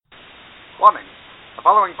Warning. The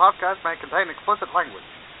following podcast may contain explicit language.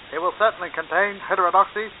 It will certainly contain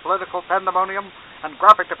heterodoxy, political pandemonium, and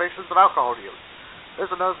graphic depictions of alcohol use.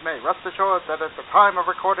 Listeners may rest assured that at the time of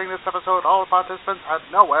recording this episode, all participants had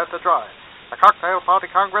nowhere to dry. The Cocktail Party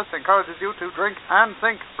Congress encourages you to drink and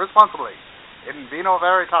think responsibly. In vino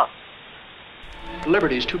veritas.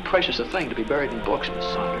 Liberty is too precious a thing to be buried in books, Miss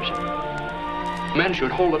Saunders. Men should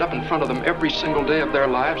hold it up in front of them every single day of their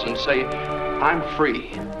lives and say, I'm free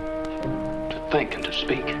to think and to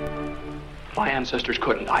speak. My ancestors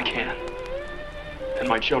couldn't, I can. And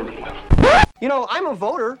my children will. You know, I'm a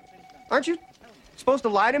voter. Aren't you supposed to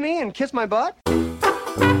lie to me and kiss my butt?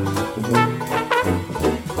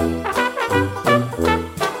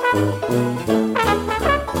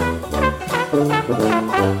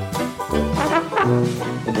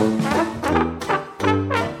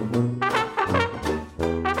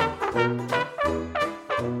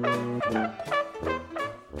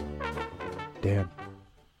 Dan,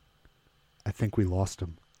 I think we lost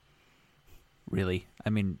him. Really?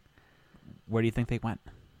 I mean, where do you think they went?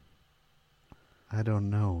 I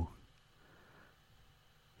don't know.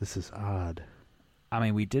 This is odd. I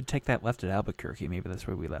mean, we did take that left at Albuquerque. Maybe that's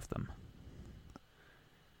where we left them.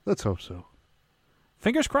 Let's hope so.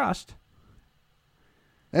 Fingers crossed.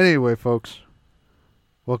 Anyway, folks,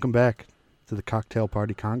 welcome back to the Cocktail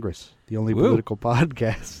Party Congress, the only Woo. political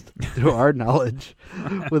podcast, to our knowledge,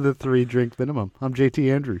 with a 3-drink minimum. I'm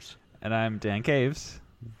JT Andrews. And I'm Dan Caves.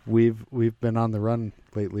 We've been on the run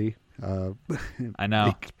lately. I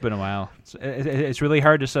know, it's been a while. It's really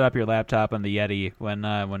hard to set up your laptop on the Yeti when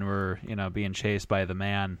we're being chased by the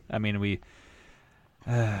man. I mean, we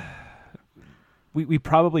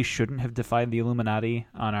probably shouldn't have defied the Illuminati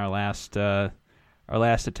on our last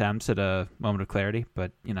attempts at a moment of clarity,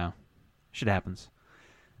 but shit happens.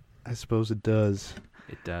 I suppose it does.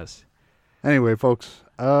 It does. Anyway, folks,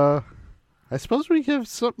 I suppose we have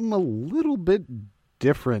something a little bit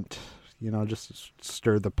different. Just to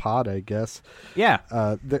stir the pot, I guess. Yeah.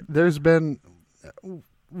 There's been,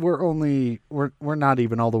 we're not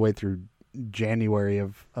even all the way through January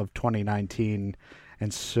of 2019,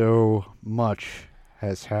 and so much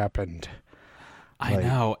has happened. I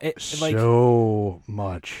know. So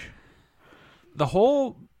much. The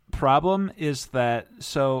whole problem is that,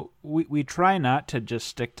 so we try not to just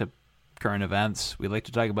stick to current events. We like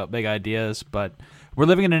to talk about big ideas, but we're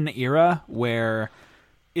living in an era where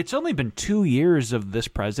it's only been 2 years of this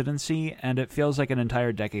presidency, and it feels like an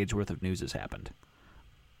entire decade's worth of news has happened.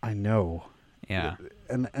 I know. Yeah.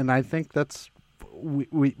 And I think that's,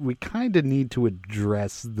 we kind of need to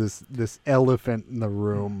address this elephant in the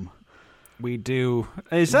room. We do.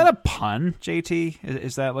 Is that a pun, JT?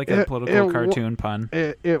 Is that like a political cartoon pun?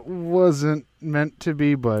 It wasn't meant to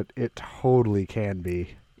be, but it totally can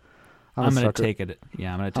be. I'm going to take it.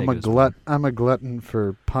 Yeah, I'm going to take it. I'm a glutton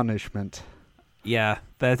for punishment. Yeah,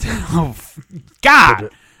 that's... Oh, God!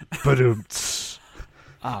 But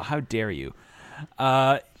how dare you.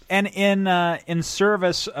 And in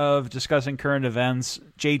service of discussing current events,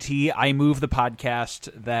 JT, I move the podcast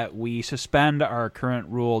that we suspend our current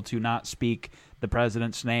rule to not speak the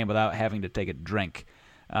president's name without having to take a drink.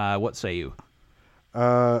 What say you?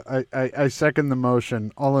 I second the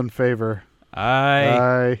motion. All in favor?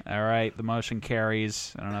 Aye. All right, the motion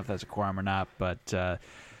carries. I don't know if that's a quorum or not, but...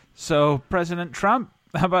 So, President Trump,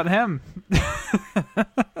 how about him?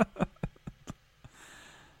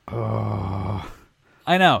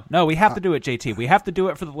 I know. No, we have to do it, JT. We have to do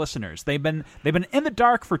it for the listeners. They've been in the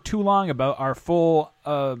dark for too long about our full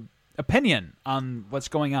opinion on what's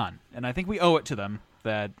going on, and I think we owe it to them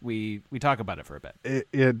that we talk about it for a bit.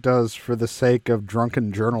 It does, for the sake of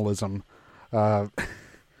drunken journalism,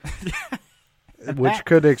 which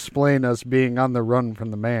could explain us being on the run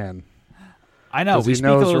from the man. I know. We speak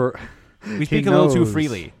a little too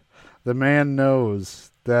freely. The man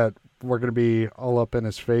knows that we're going to be all up in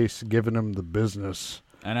his face, giving him the business.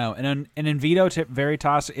 I know. And in Vito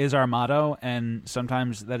Veritas is our motto, and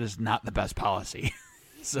sometimes that is not the best policy.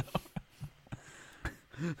 So,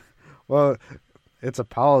 well, it's a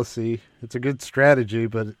policy. It's a good strategy,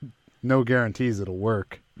 but no guarantees it'll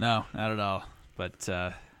work. No, not at all.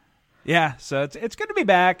 But, yeah, so it's good to be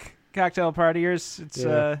back. Cocktail partiers. It's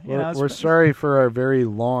we're sorry for our very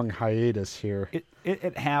long hiatus here.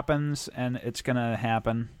 It happens, and it's gonna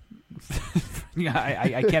happen.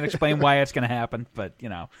 I can't explain why it's gonna happen, but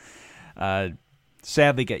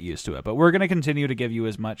sadly get used to it. But we're gonna continue to give you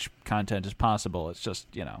as much content as possible. It's just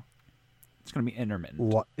it's gonna be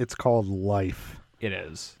intermittent. It's called life. It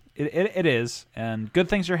is. It is, and good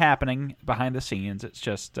things are happening behind the scenes. It's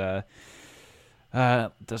just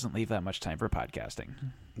doesn't leave that much time for podcasting.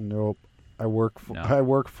 Nope. I work No. I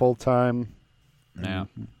work full time. Yeah.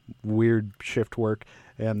 Weird shift work,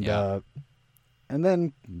 and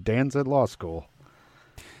then Dan's at law school.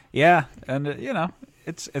 Yeah, and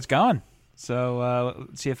it's going. So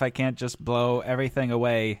let's see if I can't just blow everything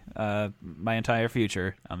away, my entire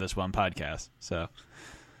future on this one podcast. So,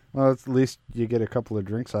 Well, at least you get a couple of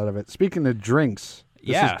drinks out of it. Speaking of drinks,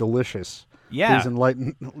 this is delicious. Yeah. Please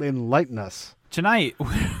enlighten us. Tonight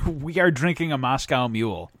we are drinking a Moscow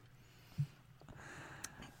Mule.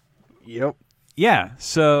 Yep. Yeah,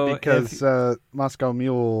 so Because Moscow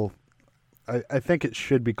Mule, I think it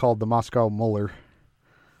should be called the Moscow Mueller.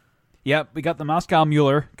 Yep, we got the Moscow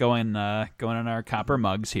Mueller going in our copper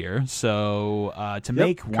mugs here. So to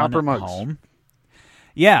make one copper at mugs. home.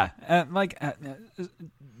 Yeah,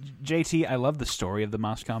 JT, I love the story of the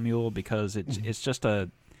Moscow Mule because it's just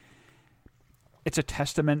it's a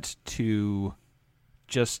testament to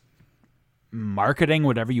just marketing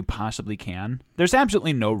whatever you possibly can. There's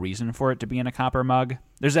absolutely no reason for it to be in a copper mug.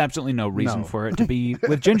 There's absolutely no reason for it to be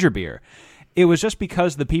with ginger beer. It was just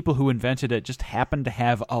because the people who invented it just happened to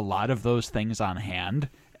have a lot of those things on hand.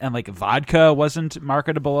 And like vodka wasn't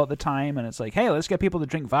marketable at the time. And it's like, hey, let's get people to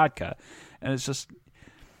drink vodka. And it's just...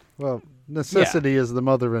 Well, necessity is the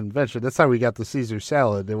mother of invention. That's how we got the Caesar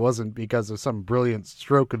salad. It wasn't because of some brilliant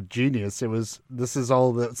stroke of genius. This is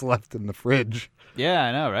all that's left in the fridge. Yeah,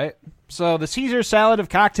 I know, right? So the Caesar salad of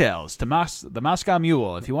cocktails, the Moscow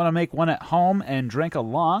Mule. If you want to make one at home and drink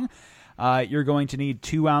along, you're going to need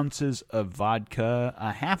 2 ounces of vodka,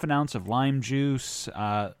 a half an ounce of lime juice,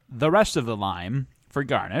 the rest of the lime for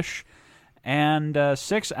garnish, and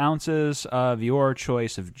 6 ounces of your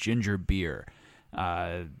choice of ginger beer.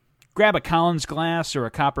 Grab a Collins glass or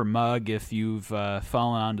a copper mug if you've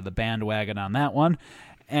fallen onto the bandwagon on that one,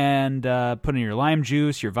 and put in your lime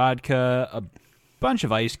juice, your vodka, a bunch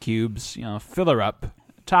of ice cubes, fill her up,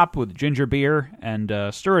 top with ginger beer, and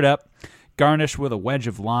stir it up, garnish with a wedge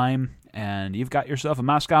of lime, and you've got yourself a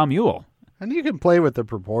Moscow Mule. And you can play with the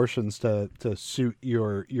proportions to suit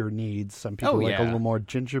your needs. Some people like a little more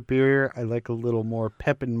ginger beer. I like a little more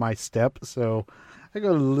pep in my step, so I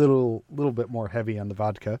go a little bit more heavy on the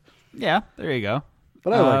vodka. Yeah, there you go.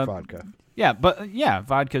 But I like vodka. Yeah, but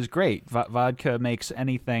vodka's great. Vodka makes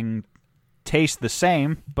anything taste the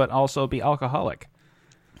same, but also be alcoholic.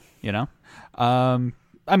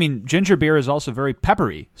 I mean, ginger beer is also very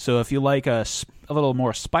peppery. So if you like a little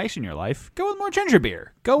more spice in your life, go with more ginger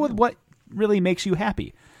beer. Go with what really makes you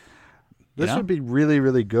happy. This would be really,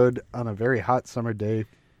 really good on a very hot summer day,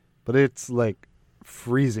 but it's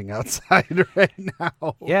freezing outside right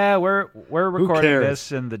now. Yeah, we're recording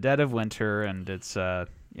this in the dead of winter, and it's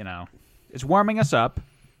it's warming us up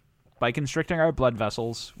by constricting our blood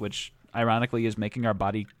vessels, which ironically is making our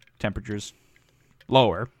body temperatures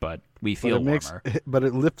lower, but we feel warmer. But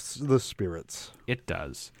it lifts the spirits. It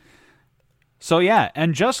does. So yeah,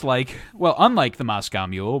 and unlike the Moscow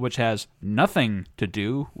Mule, which has nothing to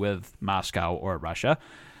do with Moscow or Russia,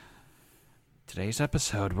 today's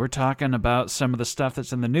episode, we're talking about some of the stuff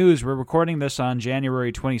that's in the news. We're recording this on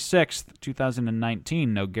January 26th,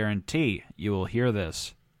 2019. No guarantee you will hear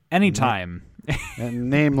this anytime.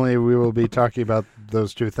 And namely, we will be talking about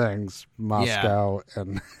those two things, Moscow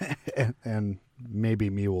and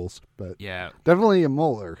maybe mules. But definitely a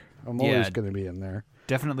Mueller. A Mueller's going to be in there.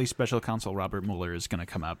 Definitely Special Counsel Robert Mueller is going to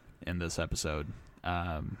come up in this episode.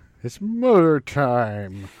 It's Mueller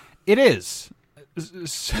time. It is.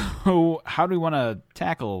 So how do we want to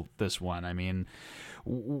tackle this one? I mean,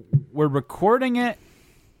 we're recording it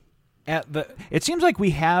it seems like we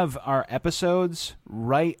have our episodes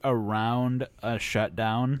right around a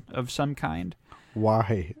shutdown of some kind.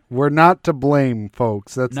 Why? We're not to blame,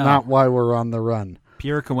 folks. That's not why we're on the run.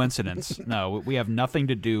 Pure coincidence. No, we have nothing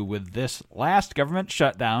to do with this last government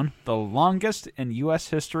shutdown, the longest in U.S.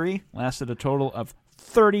 history, lasted a total of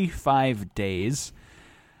 35 days.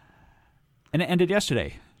 And it ended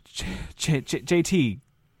yesterday. JT,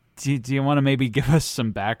 do you want to maybe give us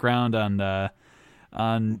some background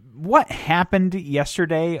on what happened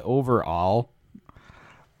yesterday overall?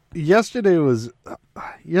 Yesterday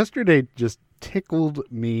just tickled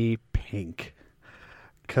me pink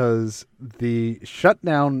because the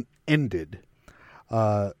shutdown ended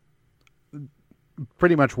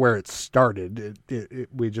pretty much where it started.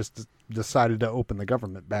 We just decided to open the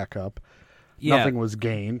government back up. Yeah. Nothing was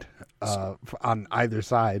gained on either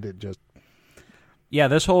side. It just... Yeah,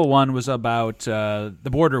 this whole one was about the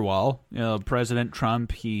border wall. President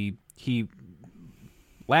Trump, he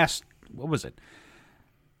what was it?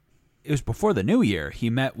 It was before the new year. He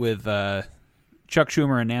met with Chuck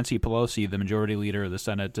Schumer and Nancy Pelosi, the majority leader of the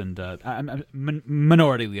Senate, and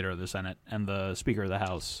minority leader of the Senate, and the Speaker of the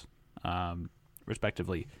House,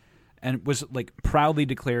 respectively, and was like proudly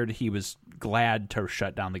declared he was glad to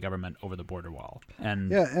shut down the government over the border wall.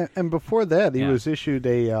 And and before that, he was issued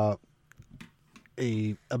a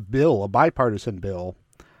bill, a bipartisan bill,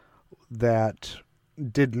 that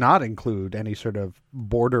did not include any sort of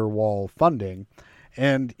border wall funding,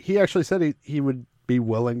 and he actually said he would be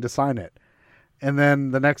willing to sign it. And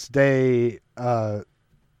then the next day, I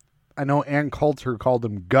know Ann Coulter called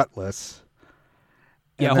him gutless.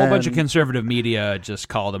 Yeah, a whole bunch of conservative media just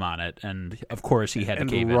called him on it, and of course he had to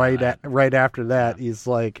cave in. Right after that, he's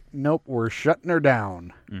like, "Nope, we're shutting her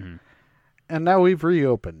down." Mm-hmm. And now we've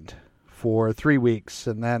reopened for 3 weeks,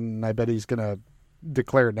 and then I bet he's going to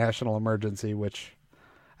declare a national emergency, which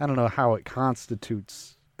I don't know how it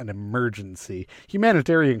constitutes an emergency.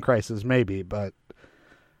 Humanitarian crisis, maybe, but,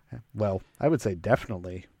 well, I would say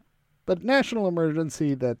definitely. But national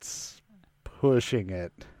emergency, that's pushing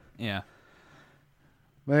it. Yeah.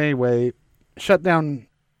 But anyway, shutdown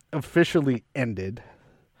officially ended.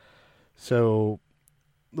 So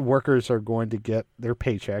the workers are going to get their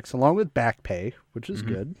paychecks along with back pay, which is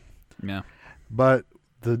good. Yeah. But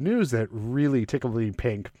the news that really tickled me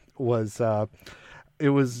pink was it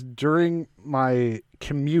was during my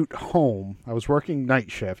commute home. I was working night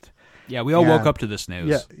shift. Yeah, we all woke up to this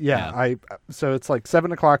news. Yeah. So it's like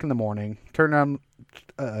 7 o'clock in the morning. Turn on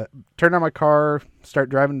my car, start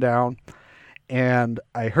driving down, and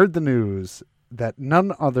I heard the news that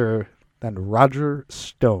none other than Roger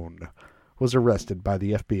Stone was arrested by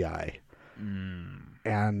the FBI.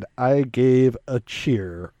 And I gave a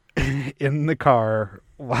cheer in the car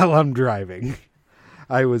while I'm driving.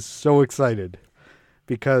 I was so excited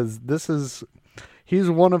because he's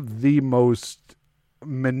one of the most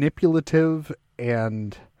manipulative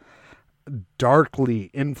and darkly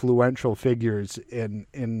influential figures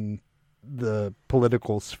in the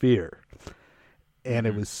political sphere. And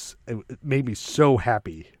it made me so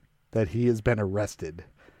happy that he has been arrested.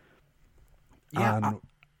 Yeah.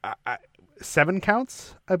 On 7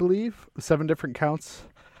 counts, I believe. 7 different counts.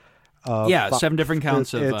 7 different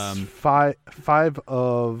counts of... It's five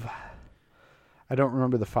of... I don't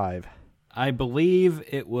remember the 5. I believe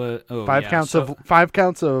it was... Oh, 5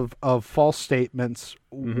 counts of false statements.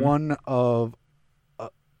 One of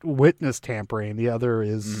witness tampering. The other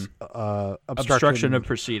is obstruction of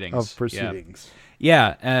proceedings.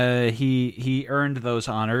 Yeah. He earned those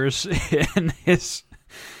honors in his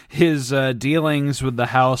dealings with the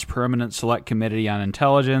House Permanent Select Committee on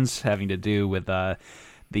Intelligence, having to do with the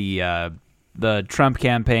Trump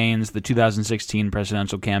campaigns, the 2016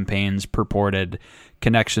 presidential campaigns, purported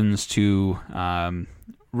connections to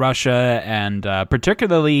Russia, and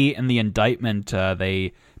particularly in the indictment,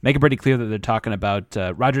 they make it pretty clear that they're talking about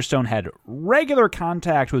Roger Stone had regular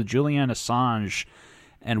contact with Julian Assange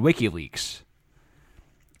and WikiLeaks.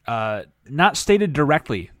 Not stated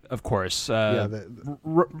directly, of course.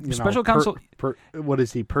 Special counsel. What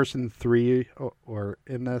is he? Person 3 or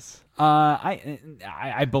in this?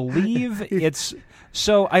 I believe it's.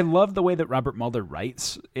 So I love the way that Robert Mueller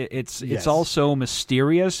writes. It's all so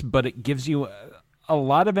mysterious, but it gives you a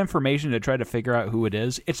lot of information to try to figure out who it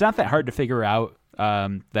is. It's not that hard to figure out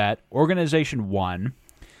that Organization 1,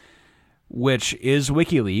 which is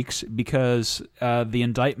WikiLeaks, because the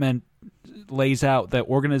indictment lays out that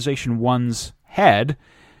Organization 1's head,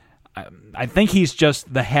 I think he's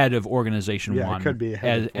just the head of Organization 1. It could be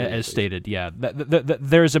as stated. Yeah,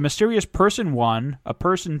 there's a mysterious person 1, a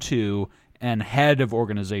person 2, and head of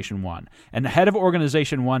Organization 1. And the head of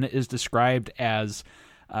Organization 1 is described as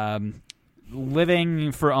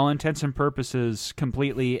living, for all intents and purposes,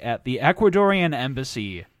 completely at the Ecuadorian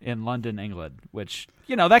embassy in London, England, which,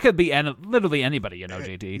 that could be literally anybody,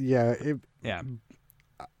 JT. Yeah.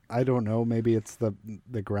 I don't know. Maybe it's the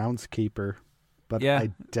groundskeeper, but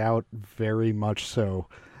I doubt very much so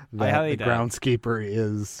that the groundskeeper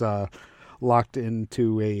is locked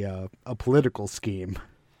into a political scheme.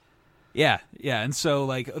 Yeah, and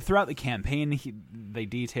so throughout the campaign, they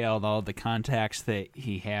detailed all the contacts that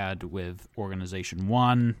he had with Organization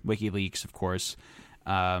 1, WikiLeaks, of course,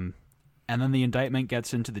 and then the indictment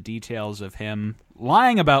gets into the details of him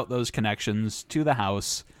lying about those connections to the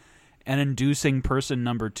House and inducing person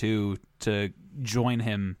number 2 to join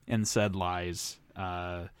him in said lies.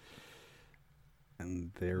 And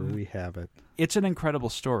there we have it. It's an incredible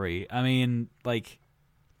story. I mean,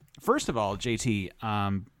 first of all, JT,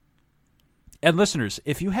 and listeners,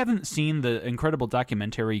 if you haven't seen the incredible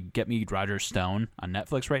documentary Get Me Roger Stone on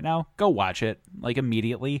Netflix right now, go watch it,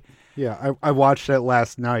 immediately. Yeah, I watched it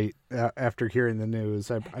last night after hearing the news.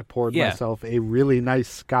 I poured myself a really nice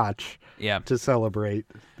scotch to celebrate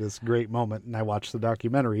this great moment, and I watched the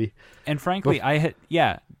documentary. And frankly,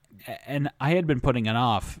 and I had been putting it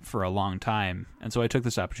off for a long time, and so I took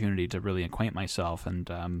this opportunity to really acquaint myself.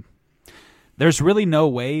 And there's really no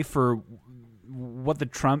way for what the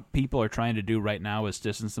Trump people are trying to do right now is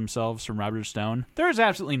distance themselves from Roger Stone. There is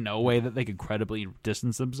absolutely no way that they could credibly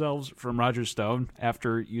distance themselves from Roger Stone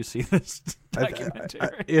after you see this documentary.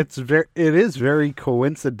 It is very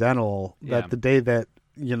coincidental that the day that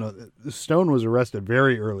Stone was arrested,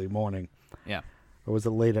 very early morning. Yeah. Or was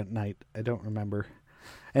it late at night? I don't remember.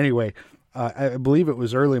 Anyway, I believe it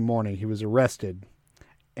was early morning. He was arrested,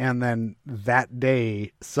 and then that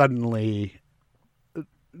day suddenly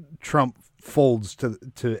Trump folds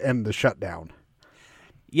to end the shutdown.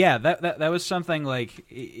 Yeah, that was something like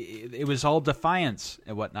it was all defiance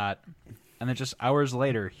and whatnot, and then just hours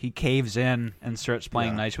later he caves in and starts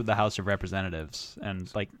playing nice with the House of Representatives, and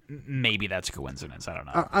like maybe that's a coincidence. I don't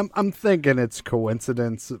know. I'm thinking it's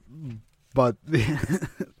coincidence, but the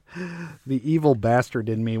evil bastard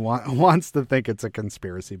in me wants to think it's a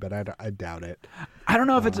conspiracy, but I doubt it. I don't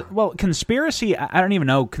know if it's conspiracy. I don't even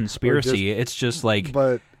know conspiracy. It's just like,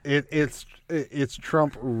 but it's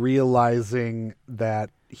Trump realizing that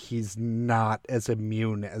he's not as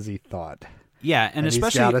immune as he thought. Yeah, and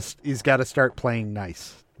especially he's got to start playing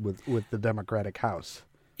nice with the Democratic House.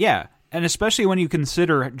 Yeah, and especially when you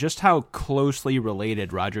consider just how closely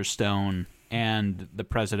related Roger Stone and the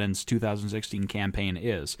president's 2016 campaign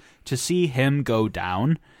is. To see him go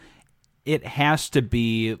down, it has to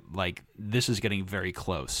be like this is getting very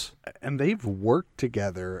close. And they've worked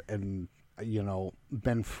together and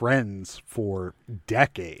been friends for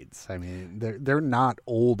decades. I mean, they're not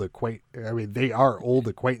old they are old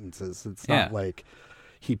acquaintances. It's not like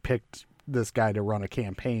he picked this guy to run a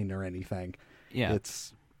campaign or anything. Yeah,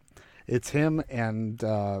 it's him and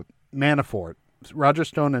Manafort, Roger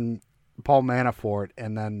Stone and Paul Manafort,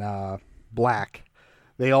 and then Black.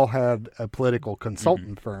 They all had a political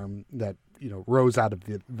consultant firm that rose out of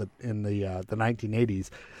the 1980s.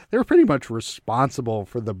 They were pretty much responsible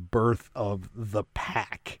for the birth of the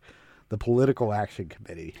PAC, the Political Action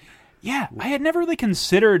Committee. Yeah, I had never really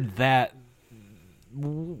considered that.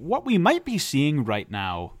 What we might be seeing right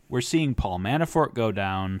now, we're seeing Paul Manafort go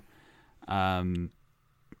down,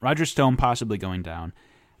 Roger Stone possibly going down.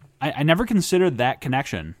 I never considered that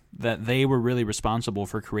connection, that they were really responsible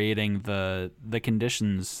for creating the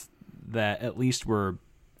conditions that at least we're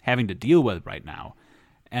having to deal with right now.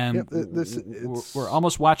 And we're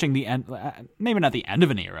almost watching the end, maybe not the end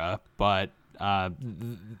of an era, but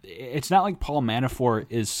it's not like Paul Manafort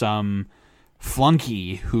is some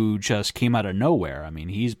flunky who just came out of nowhere. I mean,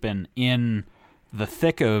 he's been in the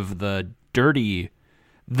thick of the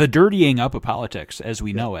dirtying up of politics as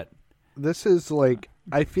we know it. This is like,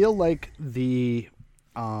 I feel like the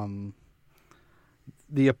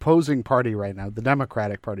opposing party right now, the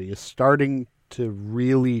Democratic Party, is starting to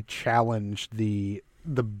really challenge the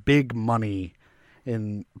big money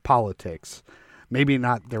in politics. Maybe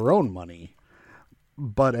not their own money,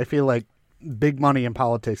 but I feel like big money in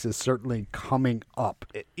politics is certainly coming up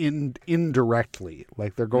indirectly.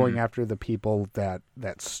 Like they're going after the people that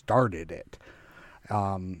started it.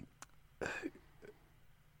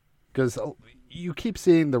 Because you keep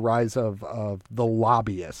seeing the rise of the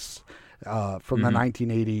lobbyists from the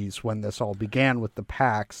 1980s when this all began with the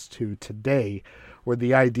PACs to today, where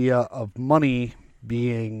the idea of money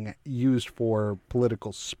being used for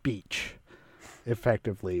political speech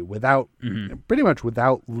effectively without pretty much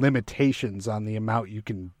without limitations on the amount you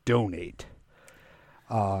can donate.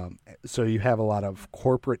 So you have a lot of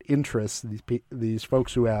corporate interests, these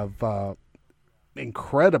folks who have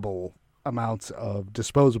incredible amounts of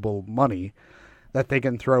disposable money that they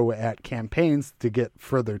can throw at campaigns to get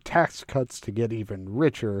further tax cuts, to get even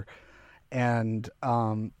richer. And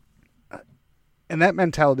that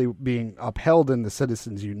mentality being upheld in the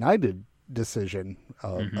Citizens United decision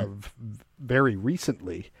of very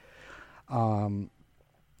recently. Honestly,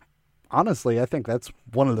 I think that's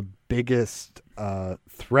one of the biggest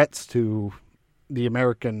threats to the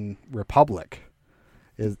American Republic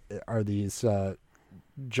are these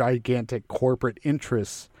gigantic corporate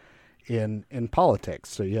interests in politics.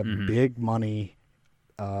 So you have big money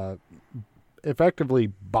effectively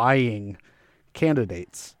buying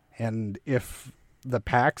candidates. And if the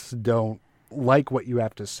PACs don't like what you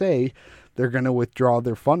have to say, they're going to withdraw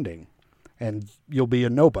their funding and you'll be a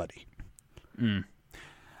nobody.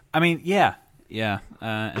 I mean, yeah.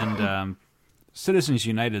 And Citizens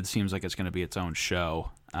United seems like it's going to be its own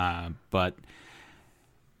show. But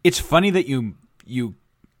it's funny that you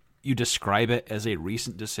describe it as a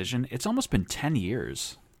recent decision. It's almost been 10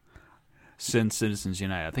 years since Citizens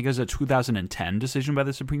United. I think it was a 2010 decision by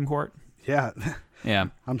the Supreme Court. Yeah. Yeah.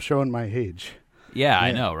 I'm showing my age. Yeah,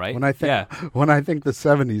 I know, right? When I think the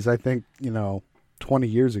 70s, I think 20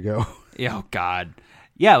 years ago. Yeah, oh God.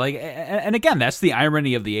 Yeah, and again, that's the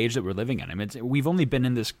irony of the age that we're living in. I mean, we've only been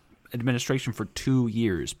in this administration for 2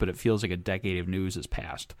 years, but it feels like a decade of news has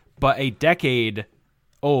passed. But a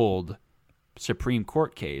decade-old Supreme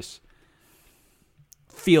Court case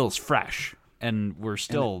feels fresh, and we're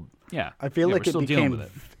still, I feel like we're still dealing with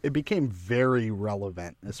it. It became very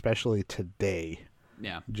relevant, especially today.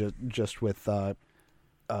 Yeah, just with the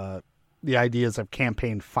ideas of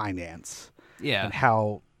campaign finance. Yeah, and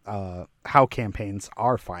how campaigns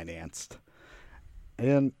are financed.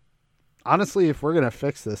 And honestly, if we're going to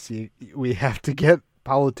fix this, we have to get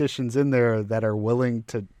politicians in there that are willing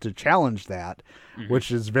to challenge that,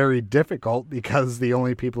 which is very difficult because the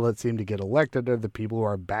only people that seem to get elected are the people who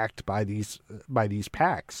are backed by these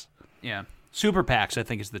PACs. Yeah, super PACs, I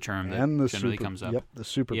think, is the term that generally comes up. Yep, the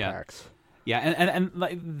super PACs. Yeah, and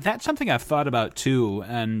like, that's something I've thought about too,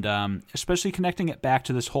 and especially connecting it back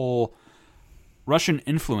to this whole Russian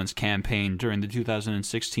influence campaign during the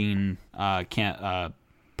 2016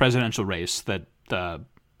 presidential race that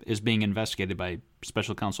is being investigated by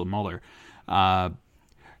Special Counsel Mueller.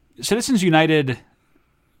 Citizens United,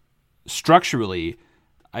 structurally,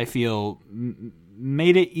 I feel,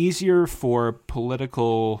 made it easier for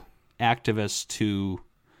political activists to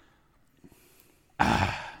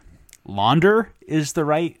launder. Is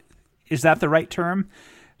that the right term?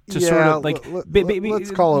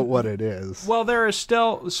 Let's call it what it is. Well, there is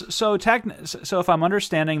still so if I'm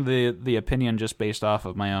understanding the opinion just based off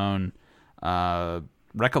of my own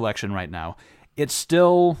recollection right now, it's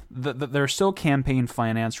still there are still campaign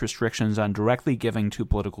finance restrictions on directly giving to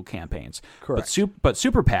political campaigns. Correct. But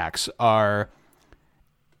super PACs are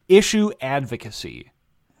issue advocacy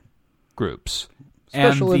groups.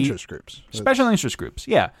 Special interest groups. Special interest groups,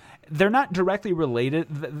 yeah. They're not directly related.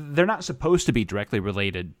 They're not supposed to be directly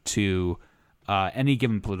related to any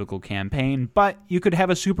given political campaign, but you could have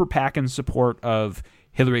a super PAC in support of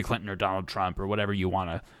Hillary Clinton or Donald Trump or whatever you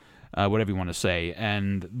want to say.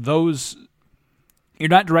 And those, you're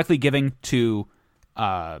not directly giving to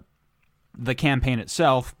the campaign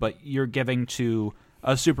itself, but you're giving to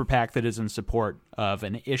a super PAC that is in support of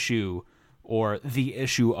an issue or the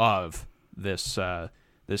issue of this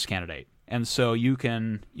candidate. And so you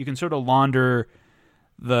can sort of launder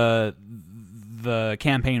the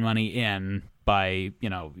campaign money in by,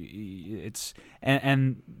 it's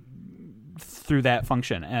and through that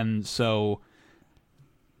function. And so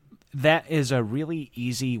that is a really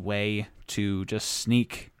easy way to just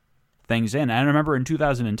sneak things in. I remember in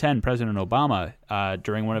 2010, President Obama,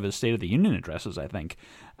 during one of his State of the Union addresses, I think,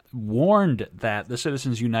 warned that the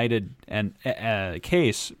Citizens United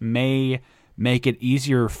case may make it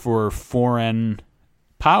easier for foreign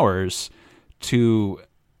powers to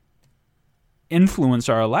influence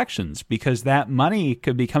our elections because that money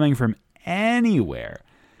could be coming from anywhere.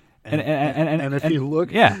 And if you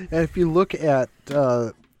look at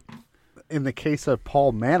in the case of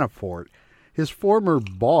Paul Manafort, his former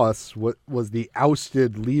boss was the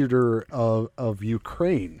ousted leader of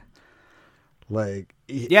Ukraine. Viktor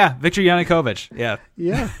Yanukovych. Yeah.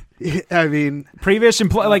 I mean, previous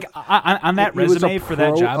employee, on that resume for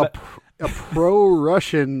that job, a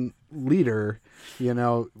pro-Russian leader.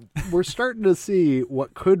 We're starting to see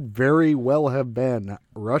what could very well have been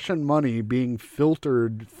Russian money being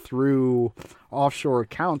filtered through offshore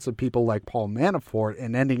accounts of people like Paul Manafort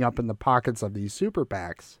and ending up in the pockets of these super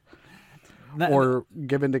PACs, or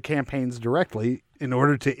given to campaigns directly in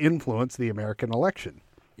order to influence the American election.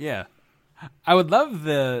 Yeah. I would love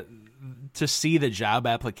to see the job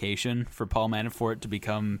application for Paul Manafort to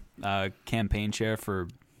become campaign chair for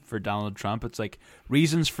Donald Trump. It's like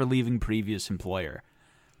reasons for leaving previous employer.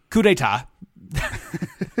 Coup d'etat.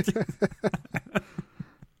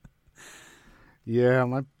 Yeah,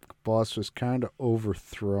 my boss was kind of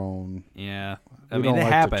overthrown. Yeah, we don't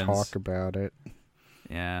like to talk about it.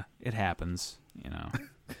 Yeah, it happens.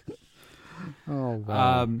 Oh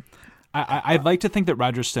wow. I'd like to think that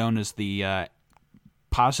Roger Stone is the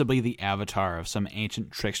possibly the avatar of some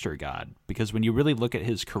ancient trickster god, because when you really look at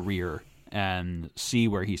his career and see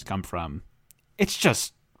where he's come from, it's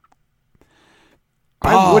just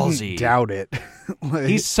ballsy. I wouldn't doubt it.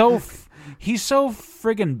 He's so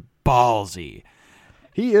friggin' ballsy.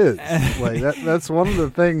 He is. That's one of the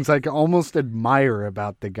things I almost admire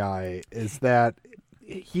about the guy is that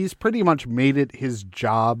he's pretty much made it his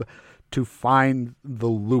job to find the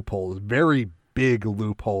loopholes, very big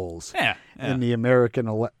loopholes in the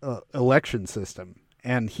American election system,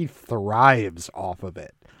 and he thrives off of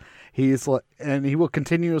it. And he will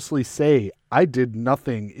continuously say, "I did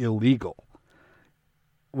nothing illegal."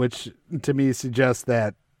 which to me suggests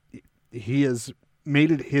that he has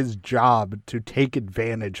made it his job to take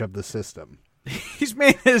advantage of the system. He's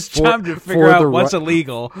made his job to figure out what's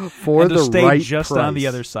illegal for and to the stay right just price. on the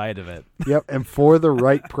other side of it. Yep, and for the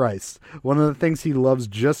right price. One of the things he loves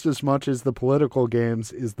just as much as the political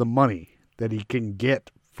games is the money that he can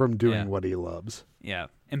get from doing what he loves. Yeah.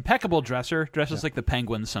 Impeccable dresses like the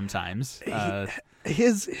Penguins sometimes.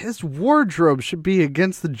 His wardrobe should be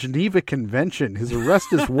against the Geneva Convention. His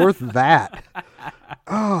arrest is worth that.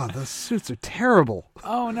 Oh, the suits are terrible.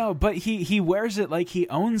 Oh no, but he wears it like he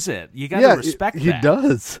owns it. You got to respect that. He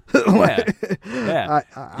does. Yeah.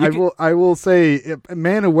 I will say, if a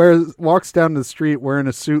man who walks down the street wearing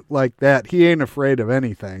a suit like that, he ain't afraid of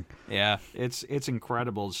anything. Yeah, it's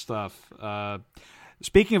incredible stuff.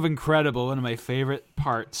 Speaking of incredible, one of my favorite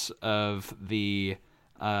parts of the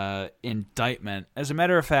indictment. As a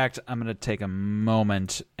matter of fact, I'm going to take a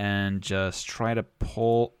moment and just try to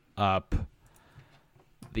pull up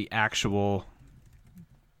the actual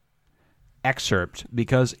excerpt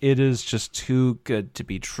because it is just too good to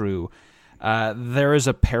be true. There is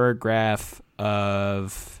a paragraph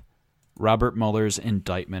of Robert Mueller's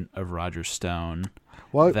indictment of Roger Stone.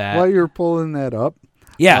 While you're pulling that up,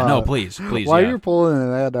 please. While you're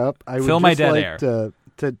pulling that up, I would fill my just dead like air to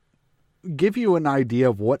give you an idea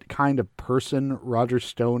of what kind of person Roger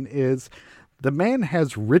Stone is. The man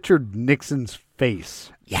has Richard Nixon's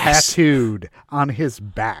face tattooed on his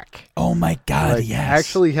back. Oh my God, yes.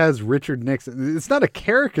 Actually has Richard Nixon. It's not a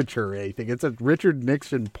caricature or anything. It's a Richard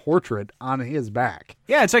Nixon portrait on his back.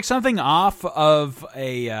 Yeah, it's like something off of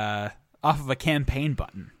a campaign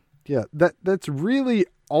button. Yeah, that's really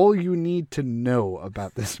all you need to know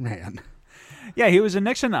about this man. Yeah, he was a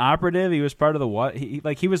Nixon operative. He was part of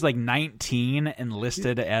the he was like 19 and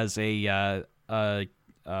listed as a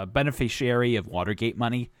beneficiary of Watergate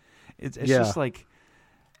money. It's just like,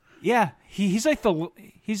 he's like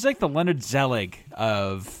the Leonard Zelig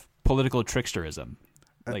of political tricksterism.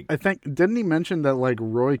 Like, I think, didn't he mention that like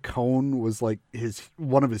Roy Cohn was like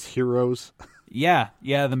one of his heroes? Yeah,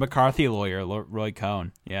 the McCarthy lawyer, Roy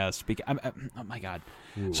Cohn. Yeah, oh my God.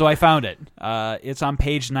 Ooh. So I found it. It's on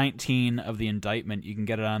page 19 of the indictment. You can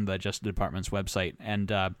get it on the Justice Department's website.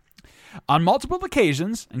 And on multiple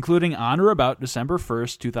occasions, including on or about December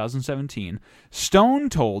 1st, 2017, Stone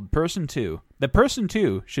told Person 2 that Person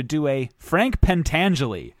 2 should do a Frank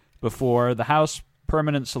Pentangeli before the House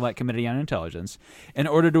Permanent Select Committee on Intelligence in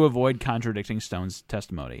order to avoid contradicting Stone's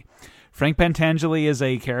testimony. Frank Pentangeli is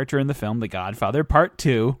a character in the film The Godfather Part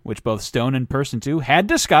 2, which both Stone and Person 2 had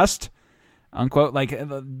discussed. Unquote, like,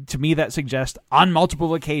 to me that suggests on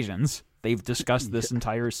multiple occasions they've discussed this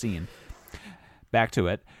entire scene. Back to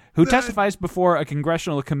it. Who testifies before a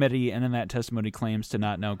congressional committee and in that testimony claims to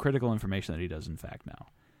not know critical information that he does in fact know.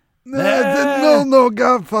 I didn't know no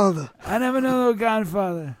Godfather. I never know no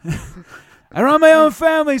Godfather. I run my own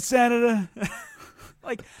family, Senator.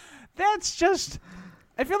 Like, that's just...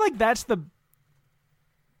 I feel like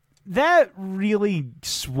that really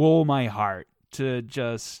swole my heart to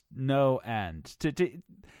just no end.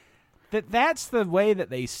 That's the way that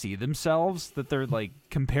they see themselves, that they're like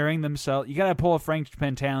comparing themselves. You gotta pull a Frank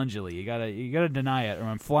Pentangeli. You gotta deny it, or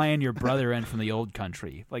I'm flying your brother in from the old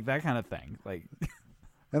country. Like that kind of thing. Like,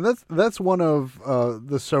 and that's one of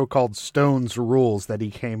the so-called Stone's rules that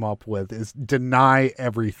he came up with is deny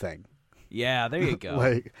everything. Yeah, there you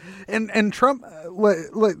go. And Trump,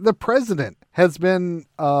 the president has been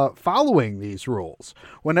following these rules.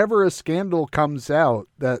 Whenever a scandal comes out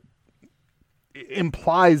that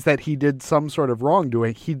implies that he did some sort of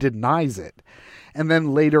wrongdoing, he denies it. And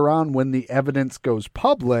then later on, when the evidence goes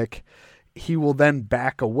public, he will then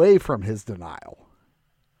back away from his denial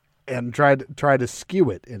and try to skew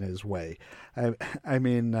it in his way. I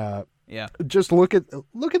mean, just look at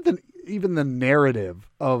even the narrative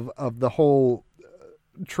of the whole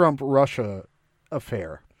Trump-Russia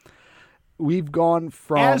affair. We've gone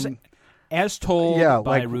from as told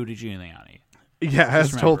by Rudy Giuliani. Yeah,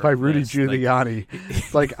 as told by Rudy Giuliani.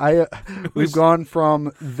 We've gone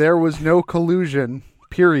from there was no collusion,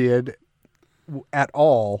 period, at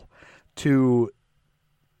all, to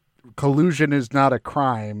collusion is not a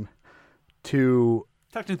crime, to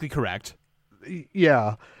technically correct.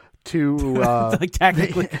 Yeah. To like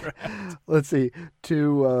technically correct. Let's see.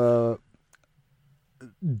 To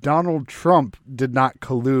Donald Trump did not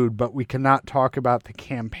collude, but we cannot talk about the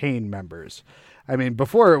campaign members. I mean,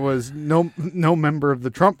 before it was no member of the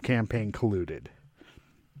Trump campaign colluded.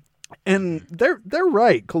 And they're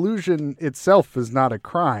right. Collusion itself is not a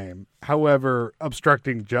crime. However,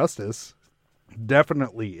 obstructing justice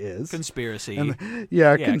definitely is. Conspiracy. And,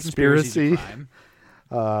 conspiracy.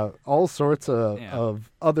 all sorts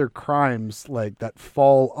of other crimes like that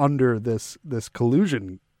fall under this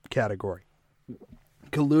collusion category.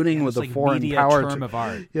 Colluding with a foreign power term of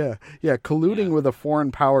art. Colluding with a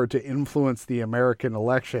foreign power to influence the American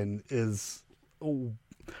election is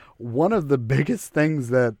one of the biggest things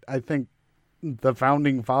that I think the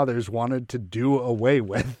founding fathers wanted to do away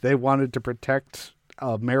with. They wanted to protect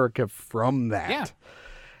America from that. Yeah.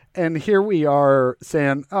 And here we are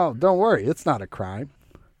saying, "Oh, don't worry, it's not a crime."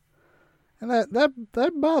 And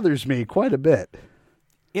that bothers me quite a bit.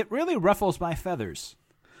 It really ruffles my feathers.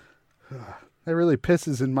 That really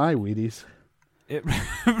pisses in my Wheaties. It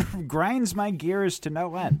grinds my gears to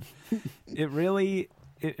no end. It really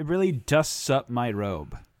dusts up my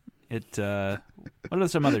robe. What are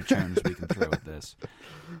some other terms we can throw at this?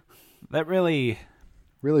 That really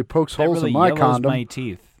pokes holes in my yellows condom. my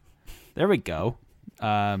teeth. There we go.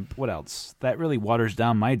 What else? That really waters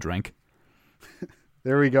down my drink.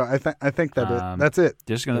 There we go. I think that's it.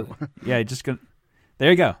 There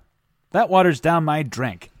you go. That waters down my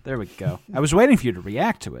drink. There we go. I was waiting for you to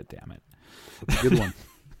react to it. Damn it. That's a good one.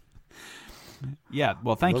 Yeah.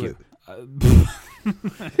 Well, thank Love you.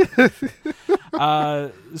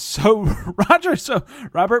 So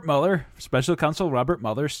Robert Mueller, Special Counsel Robert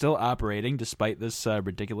Mueller, still operating despite this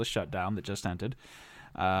ridiculous shutdown that just ended.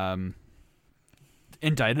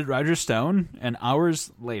 Indicted Roger Stone, and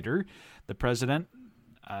hours later, the president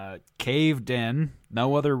caved in.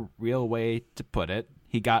 No other real way to put it.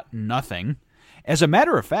 He got nothing. As a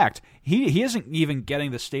matter of fact, he isn't even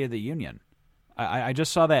getting the State of the Union. I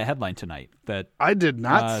just saw that headline tonight. That I did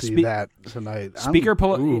not see that tonight. Speaker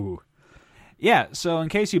Pelosi. Yeah. So in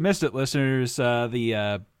case you missed it, listeners,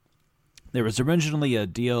 there was originally a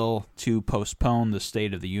deal to postpone the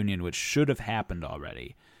State of the Union, which should have happened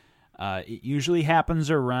already. It usually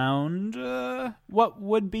happens around what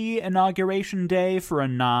would be Inauguration Day for a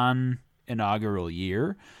non-inaugural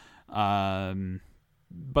year.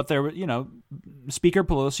 But there were, Speaker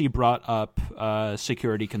Pelosi brought up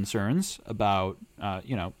security concerns about,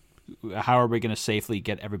 how are we going to safely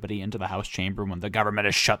get everybody into the House chamber when the government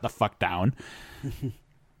is shut the fuck down?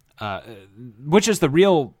 Which is the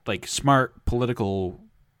real, smart political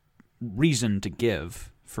reason to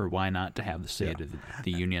give for why not to have the State of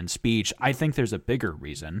the Union speech. I think there's a bigger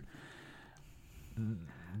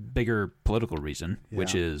political reason,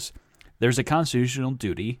 which is there's a constitutional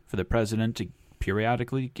duty for the president to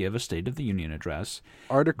periodically give a State of the Union address.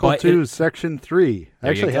 Article 2, Section 3. I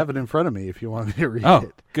actually have it in front of me if you want me to read it.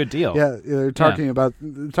 Oh, good deal. Yeah, they're talking about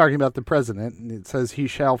the president, and it says he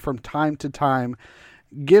shall from time to time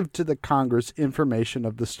give to the Congress information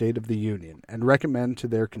of the State of the Union and recommend to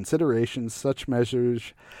their consideration such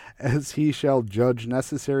measures as he shall judge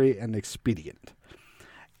necessary and expedient.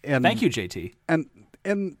 And thank you, JT.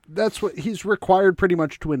 And that's what he's required pretty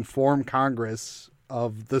much to inform Congress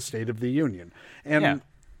of the State of the Union. And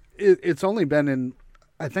it's only been in,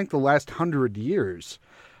 I think, the last 100 years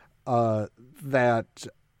that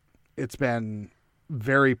it's been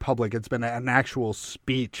very public. It's been an actual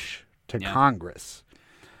speech to Congress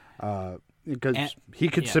because he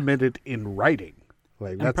could submit it in writing.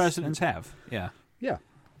 And presidents have, Yeah,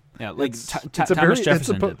 Thomas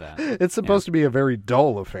Jefferson did that. It's supposed to be a very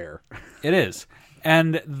dull affair. It is.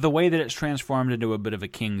 And the way that it's transformed into a bit of a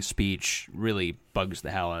king's speech really bugs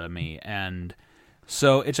the hell out of me. And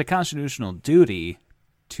so it's a constitutional duty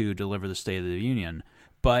to deliver the State of the Union,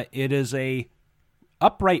 but it is a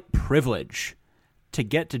upright privilege to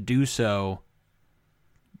get to do so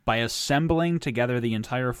by assembling together the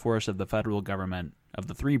entire force of the federal government, of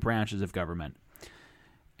the three branches of government,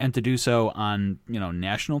 and to do so on,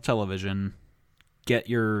 national television, get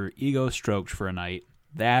your ego stroked for a night.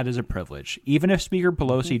 That is a privilege. Even if Speaker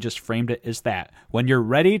Pelosi just framed it as that. When you're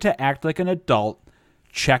ready to act like an adult,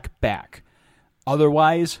 check back.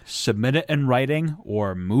 Otherwise, submit it in writing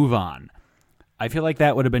or move on. I feel like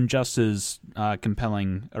that would have been just as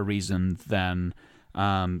compelling a reason than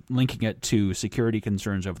linking it to security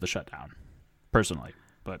concerns over the shutdown, personally.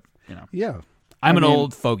 But, I'm an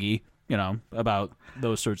old fogey, about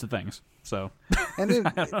those sorts of things. So, and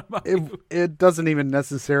it doesn't even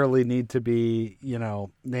necessarily need to be,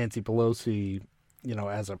 Nancy Pelosi,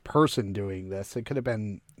 as a person doing this. It could have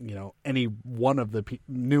been, any one of the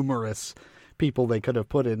numerous people they could have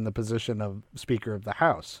put in the position of Speaker of the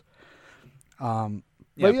House. But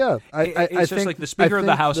it's just like the Speaker of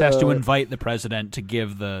the House has to invite the president to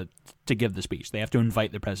give the speech. They have to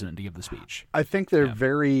invite the president to give the speech. I think they're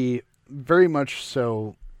very, very much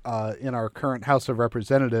so. In our current House of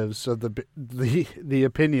Representatives, so the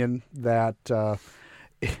opinion that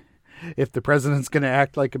if the president's going to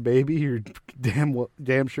act like a baby, you're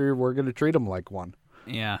damn sure we're going to treat him like one.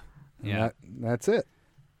 Yeah. And that's it.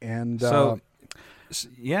 And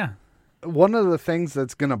yeah. One of the things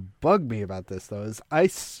that's going to bug me about this, though, is I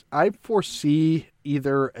foresee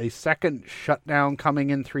either a second shutdown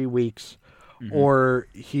coming in 3 weeks, or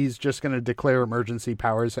he's just going to declare emergency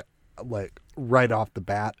powers like right off the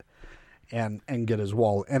bat and get his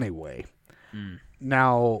wall anyway.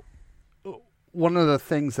 Now, one of the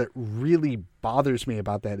things that really bothers me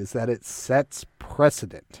about that is that it sets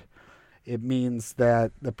precedent. It means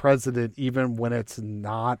that the president, even when it's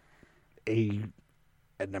not an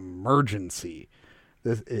emergency,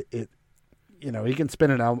 he can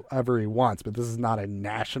spin it however he wants, but this is not a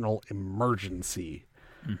national emergency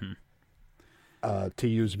to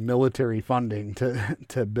use military funding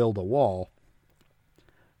to build a wall.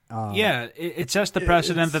 It sets the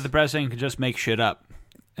precedent that the president can just make shit up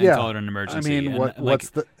and call it an emergency. I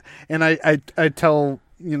mean, I tell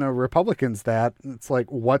Republicans that it's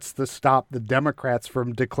like, what's to stop the Democrats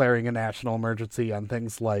from declaring a national emergency on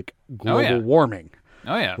things like global warming?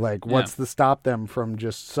 Oh yeah. Like, what's to stop them from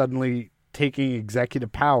just suddenly taking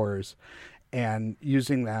executive powers and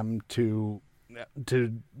using them to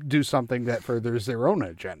do something that furthers their own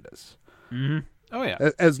agendas? Mm-hmm. Oh yeah.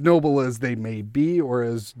 As noble as they may be, or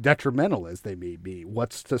as detrimental as they may be,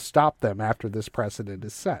 what's to stop them after this precedent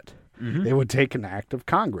is set? It would take an act of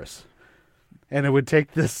Congress. And it would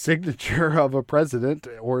take the signature of a president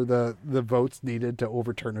or the votes needed to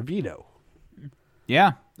overturn a veto.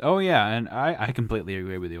 Yeah. Oh, yeah. And I completely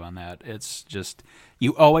agree with you on that. It's just,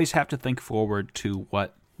 you always have to think forward to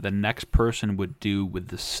what the next person would do with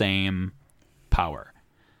the same power.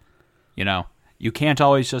 You can't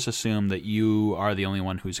always just assume that you are the only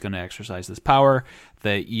one who's going to exercise this power,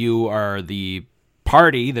 that you are the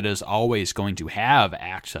party that is always going to have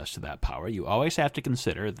access to that power. You always have to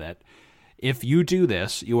consider that if you do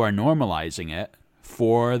this, you are normalizing it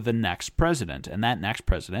for the next president, and that next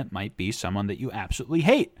president might be someone that you absolutely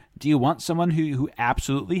hate. Do you want someone who you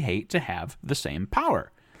absolutely hate to have the same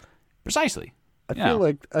power? Precisely. I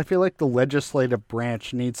feel like the legislative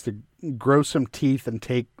branch needs to grow some teeth and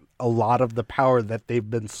take a lot of the power that they've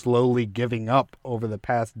been slowly giving up over the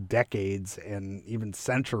past decades and even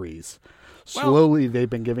centuries. Slowly, they've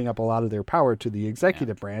been giving up a lot of their power to the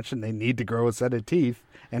executive branch, and they need to grow a set of teeth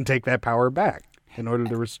and take that power back in order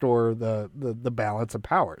to restore the balance of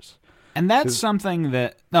powers. And that's something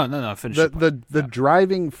that finish the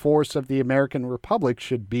driving force of the American Republic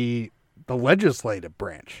should be the legislative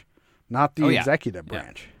branch, not the executive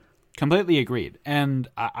branch. Completely agreed. And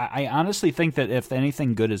I honestly think that if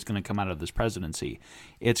anything good is going to come out of this presidency,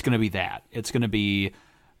 it's going to be that. It's going to be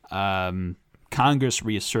Congress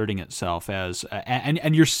reasserting itself as,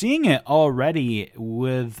 and you're seeing it already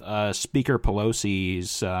with Speaker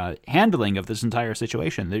Pelosi's handling of this entire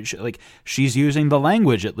situation. She's using the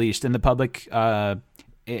language, at least in the public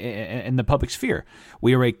sphere.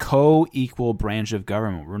 We are a co-equal branch of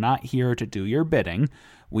government. We're not here to do your bidding.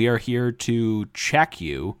 We are here to check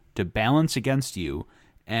you, to balance against you,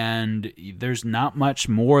 and there's not much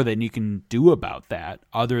more that you can do about that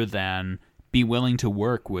other than be willing to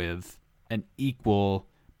work with an equal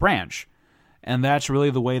branch. And that's really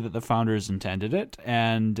the way that the founders intended it.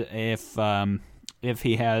 And if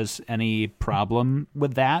he has any problem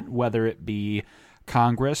with that, whether it be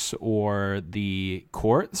Congress or the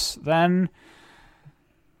courts, then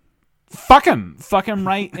fuck him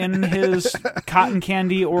right in his cotton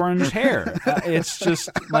candy orange hair. It's just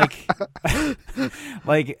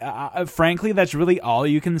frankly, that's really all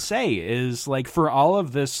you can say is for all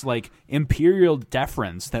of this imperial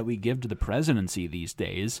deference that we give to the presidency these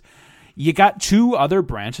days, you got two other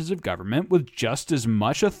branches of government with just as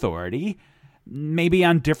much authority, maybe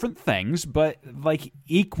on different things, but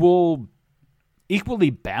equally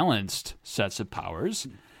balanced sets of powers.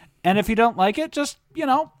 And if you don't like it, just,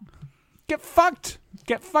 get fucked.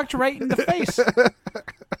 Get fucked right in the face.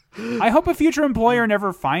 I hope a future employer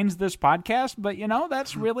never finds this podcast, but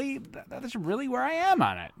that's really where I am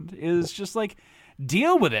on it. Is just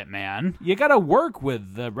deal with it, man. You got to work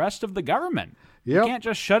with the rest of the government. Yep. You can't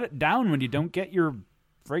just shut it down when you don't get your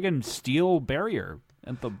friggin' steel barrier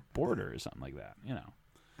at the border or something like that.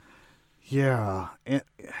 Yeah,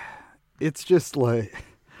 it's just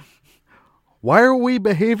why are we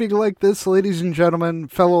behaving like this, ladies and gentlemen,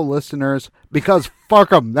 fellow listeners? Because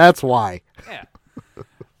fuck them, that's why. Yeah.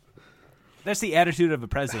 That's the attitude of a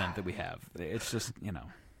president that we have. It's just,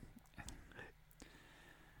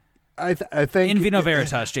 I think... In vino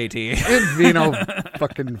veritas, JT. In vino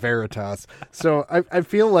fucking veritas. So I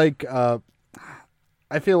feel like the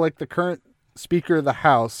current Speaker of the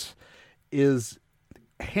House is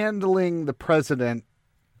handling the president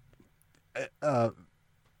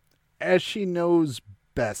as she knows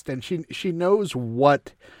best, and she knows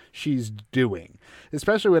what she's doing,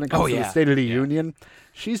 especially when it comes to the State of the Union.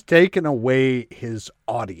 She's taken away his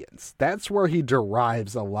audience. That's where he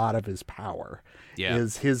derives a lot of his power,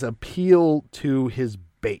 is his appeal to his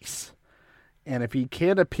base. And if he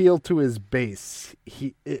can't appeal to his base,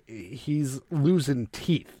 he's losing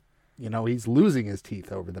teeth. He's losing his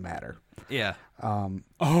teeth over the matter. Yeah.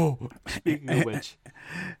 Speaking of which.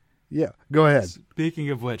 Yeah, go ahead.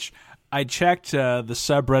 Speaking of which, I checked the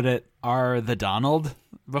subreddit the Donald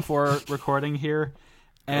before recording here.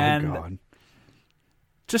 And God.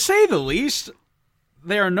 To say the least,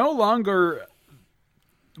 they are no longer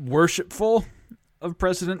worshipful of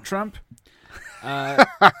President Trump. That's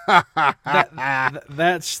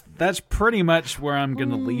pretty much where I'm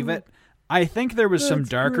going to leave it. I think there was some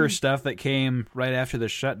darker stuff that came right after the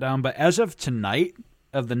shutdown, but as of tonight,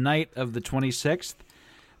 of the night of the 26th,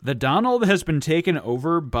 the Donald has been taken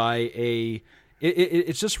over by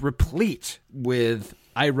it's just replete with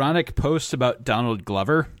ironic posts about Donald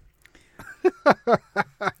Glover.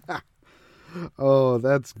 Oh,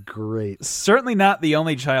 that's great. Certainly not the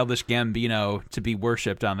only childish Gambino to be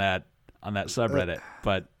worshipped on that subreddit,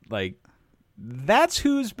 but that's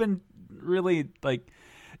who's been really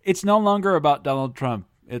it's no longer about Donald Trump.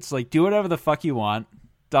 It's do whatever the fuck you want.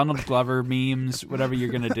 Donald Glover memes, whatever you're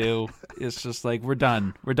going to do. It's just we're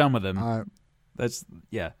done. We're done with him.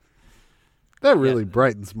 That really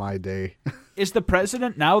brightens my day. Is the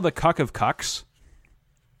president now the cuck of cucks?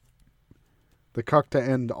 The cuck to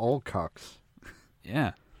end all cucks.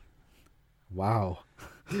 Yeah. Wow.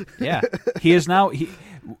 Yeah. He is now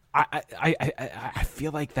I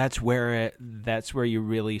feel like that's where you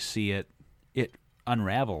really see it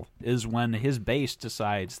unravel, is when his base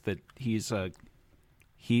decides that he's a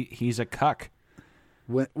cuck.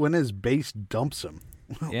 When his base dumps him.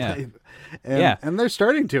 Yeah. And they're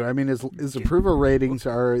starting to. I mean, his approval ratings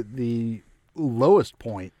are the lowest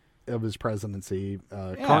point of his presidency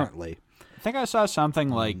currently. I think I saw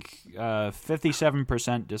something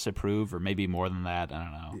 57% disapprove, or maybe more than that. I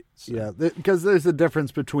don't know. Yeah, because there's a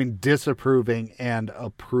difference between disapproving and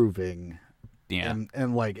approving. Yeah.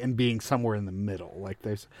 And being somewhere in the middle.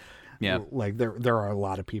 There's there are a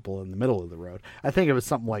lot of people in the middle of the road. I think it was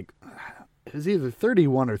something it was either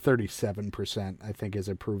 31 or 37%, I think his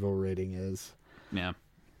approval rating is. Yeah.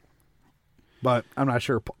 But I'm not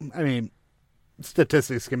sure. I mean,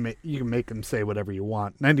 statistics you can make them say whatever you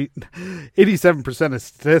want. 87% of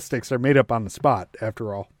statistics are made up on the spot,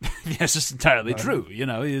 after all. Yes, it's entirely true.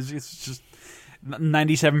 It's just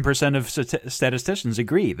 97% of statisticians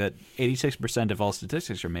agree that 86% of all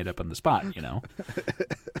statistics are made up on the spot.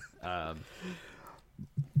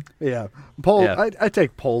 Yeah, poll. Yeah. I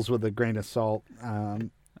take polls with a grain of salt,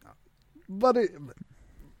 but they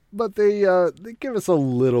give us a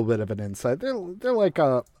little bit of an insight. They're like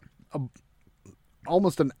a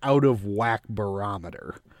almost an out of whack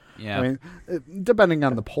barometer. Yeah, I mean, depending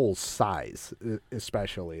on the poll's size,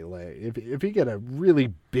 especially if you get a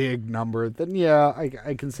really big number, then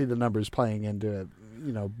I can see the numbers playing into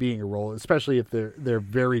being a role, especially if they're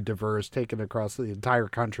very diverse, taken across the entire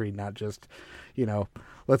country, not just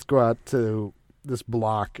let's go out to this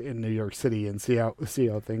block in New York City and see how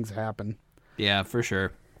things happen. Yeah, for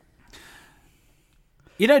sure.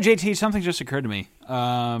 JT, something just occurred to me.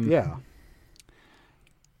 Yeah.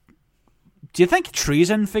 Do you think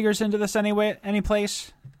treason figures into this any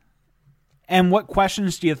place? And what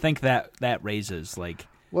questions do you think that raises?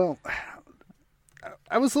 Well,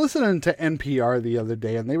 I was listening to NPR the other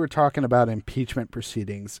day, and they were talking about impeachment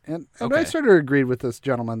proceedings, and I sort of agreed with this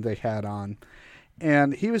gentleman they had on,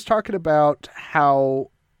 and he was talking about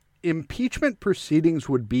how impeachment proceedings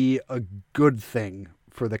would be a good thing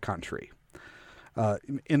for the country,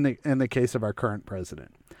 in the case of our current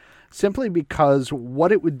president. Simply because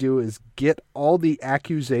what it would do is get all the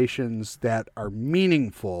accusations that are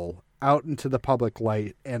meaningful out into the public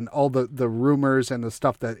light, and all the rumors and the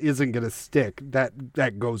stuff that isn't going to stick,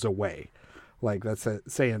 that goes away. That's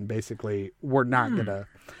saying basically we're not gonna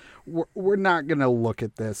look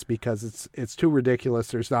at this because it's too ridiculous.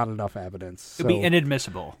 There's not enough evidence. It'd be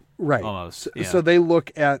inadmissible. Right. Almost. Yeah. So they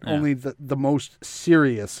look at only the most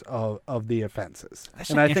serious of the offenses.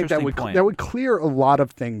 That's and an I think that would clear a lot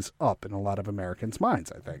of things up in a lot of Americans'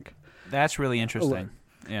 minds, I think. That's really interesting.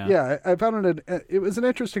 Yeah. Yeah, I found it was an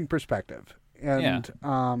interesting perspective. And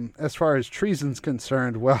as far as treason's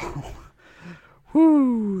concerned, well,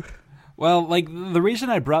 whoo. Well, the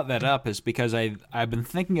reason I brought that up is because I've been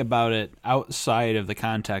thinking about it outside of the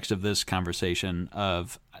context of this conversation.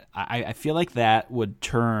 I feel like that would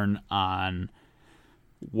turn on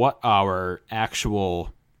what our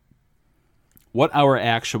actual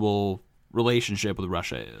relationship with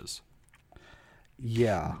Russia is.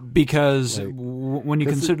 Yeah, because when you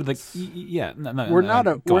consider we're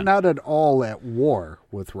not at all at war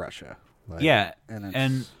with Russia.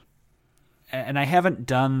 And I haven't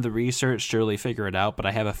done the research to really figure it out, but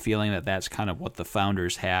I have a feeling that that's kind of what the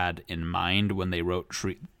founders had in mind when they wrote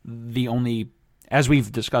the only, as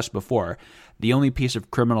we've discussed before, the only piece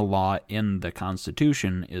of criminal law in the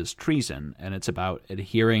Constitution is treason, and it's about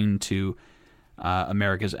adhering to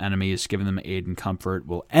America's enemies, giving them aid and comfort.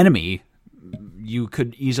 Well, enemy, you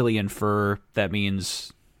could easily infer that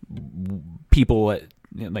means people,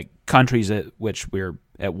 like countries at which we're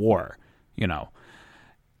at war,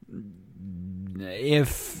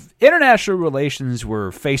 If international relations were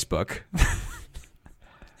Facebook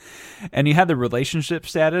and you had the relationship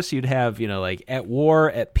status, you'd have, like at war,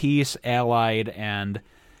 at peace, allied, and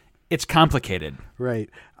it's complicated. Right.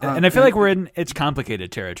 And I feel like we're in it's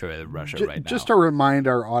complicated territory with Russia right now. Just to remind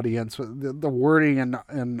our audience, the wording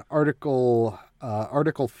in Article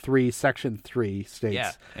 3, Section 3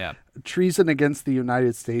 states, treason against the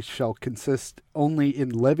United States shall consist only in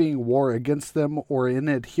levying war against them or in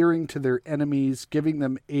adhering to their enemies, giving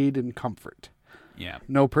them aid and comfort. Yeah.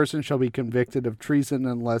 No person shall be convicted of treason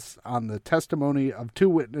unless on the testimony of two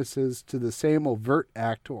witnesses to the same overt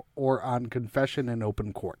act or on confession in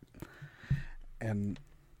open court. And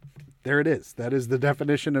there it is. That is the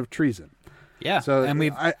definition of treason. Yeah. So and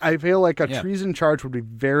I feel like a treason charge would be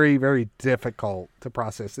very, very difficult to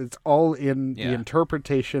process. It's all in the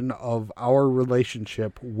interpretation of our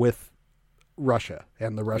relationship with Russia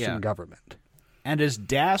and the Russian government. And as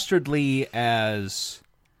dastardly as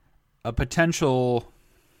a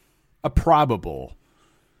probable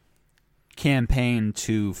campaign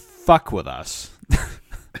to fuck with us.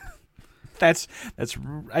 That's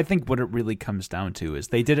I think what it really comes down to is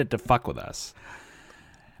they did it to fuck with us.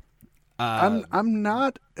 I'm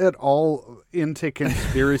not at all into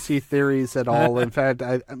conspiracy theories at all. In fact,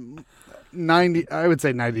 I would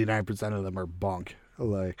say 99% of them are bunk.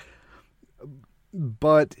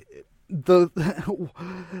 But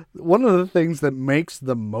one of the things that makes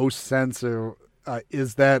the most sense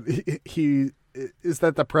is that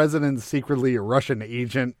the president's secretly a Russian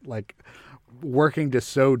agent, working to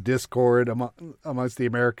sow discord amongst the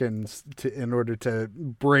Americans in order to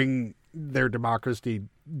bring their democracy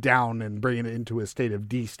down and bring it into a state of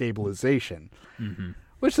destabilization,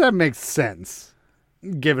 which that makes sense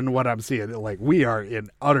given what I'm seeing. We are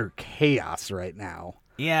in utter chaos right now.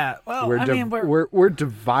 Yeah, well, we're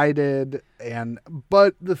divided,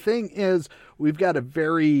 but the thing is, we've got a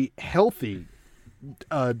very healthy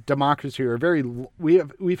democracy,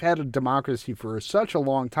 we've had a democracy for such a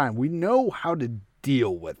long time. We know how to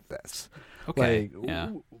deal with this. Okay.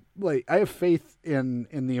 I have faith in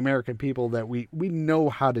the American people that we know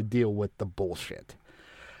how to deal with the bullshit.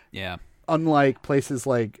 Yeah. Unlike places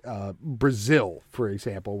like Brazil, for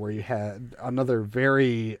example, where you had another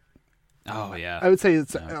very I would say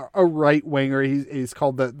it's a right winger. He's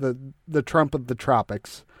called the Trump of the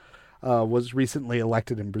tropics. Was recently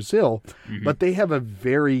elected in Brazil, but they have a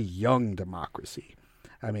very young democracy.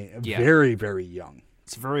 I mean, very, very young.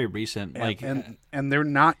 It's very recent. And they're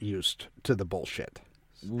not used to the bullshit.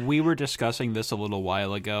 We were discussing this a little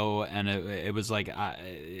while ago, and it was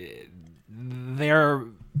they're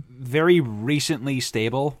very recently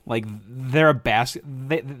stable. They're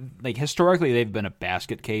historically they've been a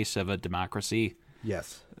basket case of a democracy.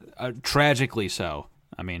 Yes. Tragically so.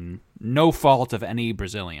 I mean, no fault of any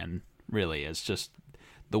Brazilian, really. It's just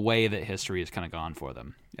the way that history has kind of gone for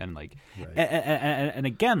them. And and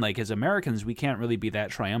again, as Americans, we can't really be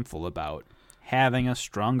that triumphal about having a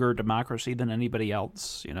stronger democracy than anybody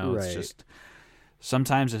else. It's just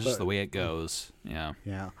sometimes it's just the way it goes. Yeah.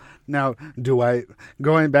 Yeah. Now,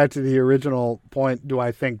 going back to the original point, do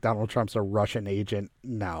I think Donald Trump's a Russian agent?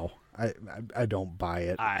 No. I don't buy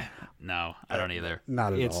it. No, I don't either.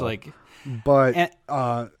 Not at all. It's but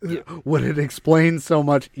would it explain so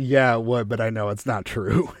much? Yeah, it would, but I know it's not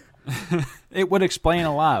true. It would explain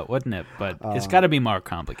a lot, wouldn't it? But it's got to be more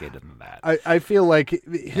complicated than that. I feel like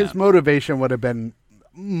his motivation would have been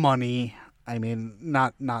money. I mean,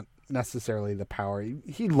 not necessarily the power.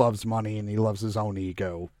 He loves money and he loves his own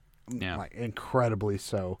ego. Yeah. Incredibly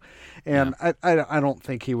so. And I don't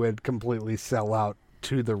think he would completely sell out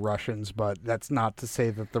to the Russians, but that's not to say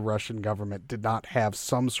that the Russian government did not have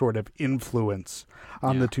some sort of influence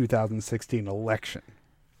on the 2016 election.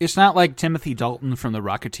 It's not like Timothy Dalton from The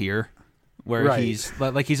Rocketeer, where he's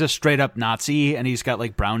he's a straight up Nazi and he's got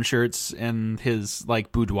brown shirts in his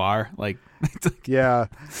boudoir. Yeah,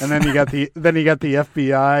 and then you got the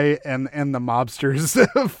FBI and the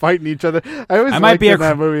mobsters fighting each other. I might be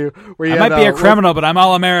that movie where you I might be a criminal, but I'm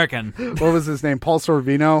all American. What was his name? Paul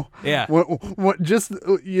Sorvino. Yeah. What? Just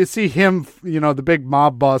you see him, the big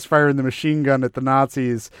mob boss firing the machine gun at the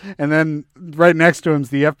Nazis, and then right next to him's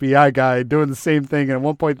the FBI guy doing the same thing. And at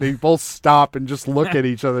one point, they both stop and just look at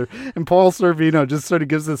each other, and Paul Sorvino just sort of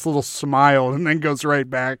gives this little smile and then goes right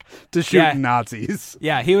back to shooting Nazis.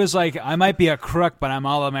 Yeah, he was like, I might be a crook, but I'm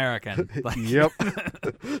all American. Like, Yep.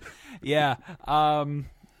 Yeah.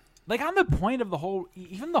 Like on the point of the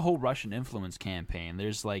whole Russian influence campaign,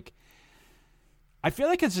 there's like, I feel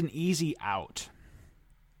like it's an easy out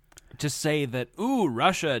to say that, ooh,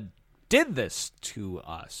 Russia did this to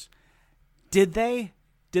us. Did they?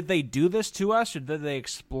 Did they do this to us, or did they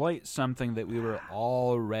exploit something that we were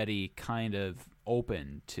already kind of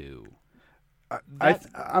open to?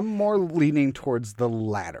 I'm more leaning towards the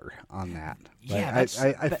latter on that. Yeah,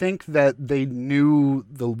 I think that they knew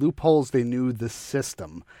the loopholes, they knew the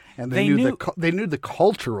system, and they knew the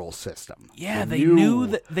cultural system. Yeah, they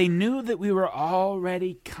knew that we were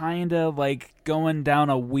already kind of like going down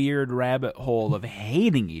a weird rabbit hole of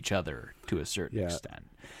hating each other to a certain extent.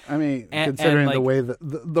 I mean, considering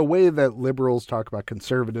the way that liberals talk about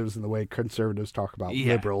conservatives and the way conservatives talk about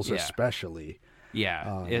liberals, especially.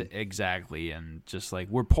 Yeah, exactly. And just like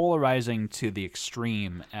we're polarizing to the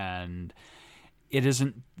extreme, and it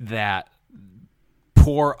isn't that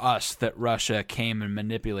poor us that Russia came and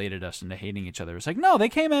manipulated us into hating each other. It's like, no, they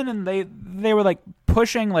came in and they were like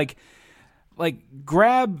pushing, like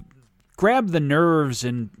grab the nerves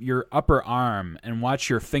in your upper arm and watch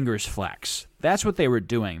your fingers flex. That's what they were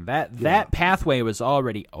doing. That pathway was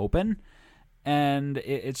already open, and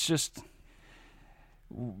it's just,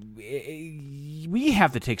 we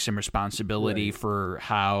have to take some responsibility for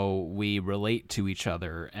how we relate to each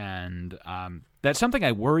other, and that's something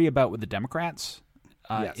I worry about with the Democrats.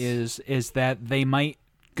 Is that they might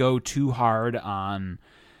go too hard on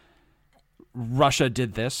Russia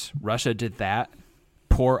did this, Russia did that,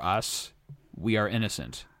 poor us, we are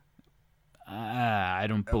innocent. I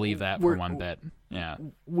don't believe that for one bit. Yeah,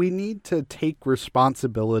 we need to take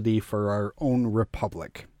responsibility for our own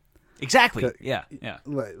republic. Exactly. Yeah.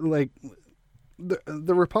 Like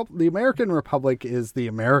the American Republic is the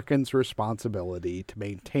Americans' responsibility to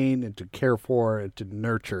maintain and to care for and to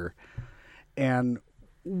nurture, and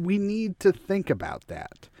we need to think about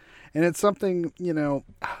that. And it's something,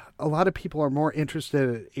 a lot of people are more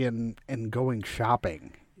interested in going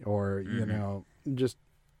shopping or, just,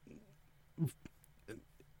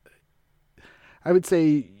 I would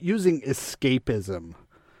say, using escapism,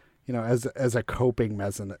 as a coping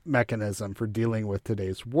mechanism for dealing with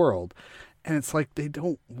today's world. And it's like they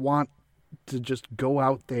don't want to just go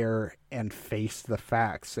out there and face the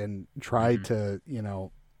facts and try to,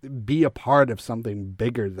 be a part of something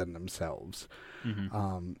bigger than themselves.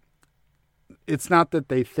 It's not that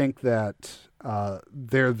they think that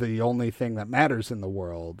they're the only thing that matters in the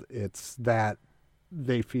world. It's that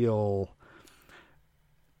they feel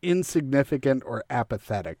insignificant or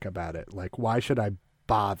apathetic about it. Like, why should I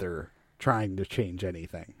bother trying to change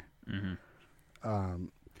anything?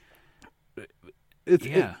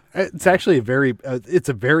 It's actually a very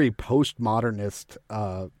postmodernist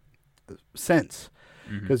sense,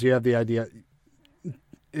 because you have the idea,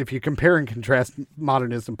 if you compare and contrast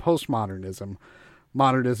modernism, postmodernism,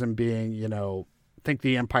 modernism being, think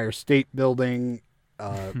the Empire State Building,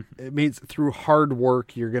 it means through hard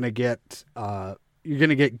work you're going to get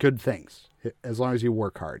good things as long as you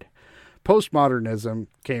work hard. Postmodernism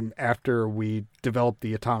came after we developed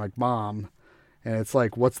the atomic bomb, and it's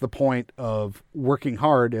like, what's the point of working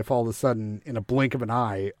hard if all of a sudden, in a blink of an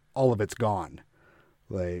eye, all of it's gone?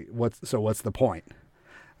 Like, what's the point?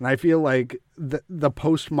 And I feel like the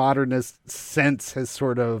postmodernist sense has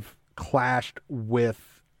sort of clashed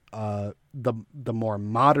with the more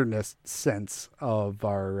modernist sense of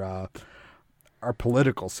our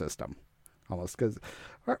political system, almost, because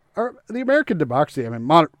the American democracy, I mean,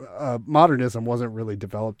 modernism wasn't really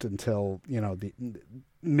developed until the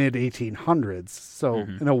mid 1800s. So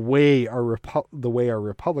in a way, the way our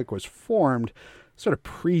republic was formed sort of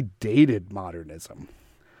predated modernism.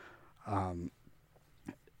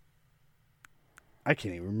 I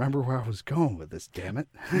can't even remember where I was going with this. Damn it!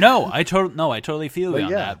 I totally feel you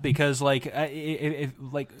on that, because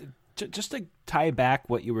just to tie back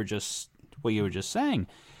what you were just saying,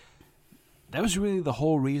 that was really the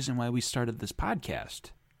whole reason why we started this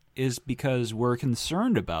podcast, is because we're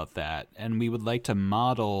concerned about that, and we would like to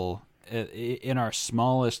model in our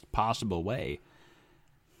smallest possible way.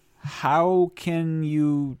 How can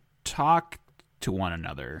you talk to one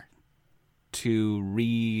another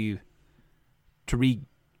to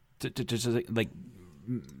like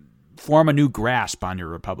form a new grasp on your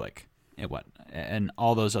republic and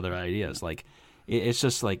all those other ideas. Like it's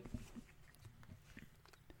just like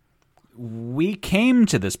we came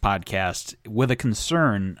to this podcast with a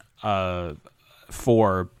concern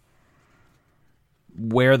for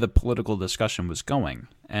where the political discussion was going,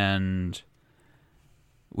 and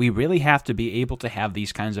we really have to be able to have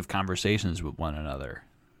these kinds of conversations with one another.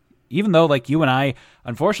 Even though, like,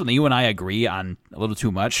 unfortunately, you and I agree on a little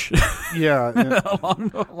too much. Yeah.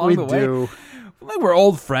 along we the way. do. Like, we're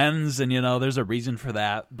old friends, and, there's a reason for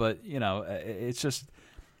that. But, it's just,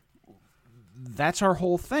 that's our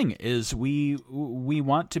whole thing, is we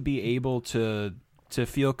want to be able to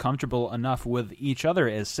feel comfortable enough with each other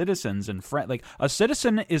as citizens and friends. Like, a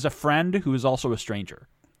citizen is a friend who is also a stranger.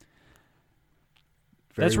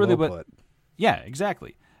 That's really well what. put. Yeah,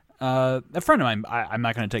 exactly. A friend of mine, I'm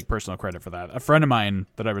not going to take personal credit for that. A friend of mine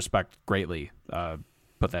that I respect greatly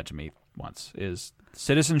put that to me once, is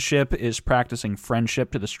citizenship is practicing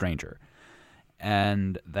friendship to the stranger.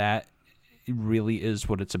 And that really is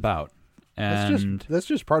what it's about. And That's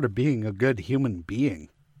just part of being a good human being.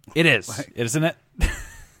 it is, isn't it?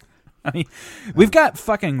 I mean, we've got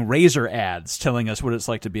fucking razor ads telling us what it's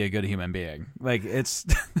like to be a good human being. Like, it's...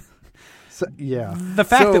 Yeah. The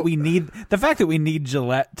fact that we need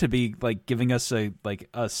Gillette to be like giving us a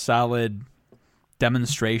solid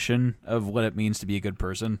demonstration of what it means to be a good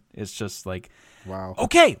person, it's just like, wow.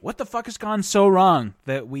 Okay, what the fuck has gone so wrong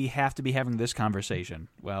that we have to be having this conversation?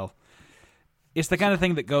 Well, it's the kind of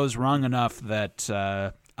thing that goes wrong enough that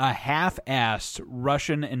a half-assed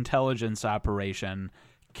Russian intelligence operation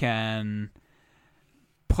can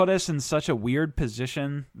put us in such a weird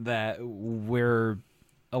position that we're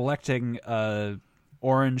electing a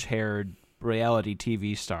orange-haired reality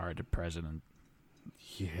TV star to president.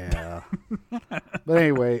 Yeah. But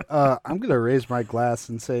anyway, I'm going to raise my glass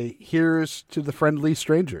and say, here's to the friendly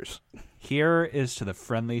strangers. Here is to the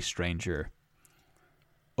friendly stranger.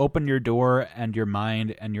 Open your door and your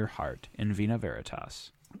mind and your heart in Vino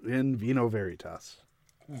Veritas. In Vino Veritas.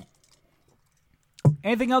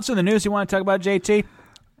 Anything else in the news you want to talk about, JT?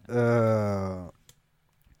 How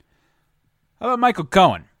about Michael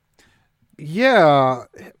Cohen? Yeah,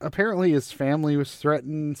 apparently his family was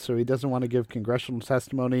threatened, so he doesn't want to give congressional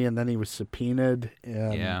testimony, and then he was subpoenaed.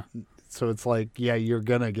 Yeah. So it's like, yeah, you're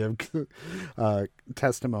going to give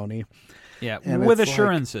testimony. Yeah, And with it's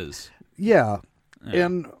assurances. Yeah.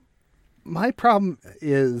 And my problem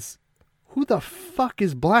is, who the fuck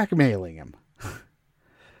is blackmailing him?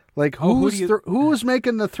 Like, who's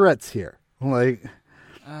making the threats here? Like,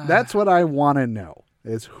 that's what I want to know.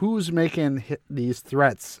 Is who's making these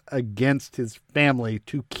threats against his family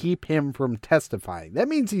to keep him from testifying. That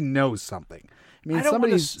means he knows something. I mean,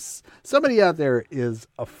 somebody out there is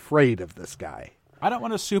afraid of this guy. I don't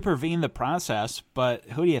want to supervene the process, but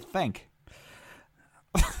who do you think?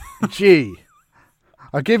 Gee,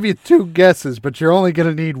 I'll give you two guesses, but you're only going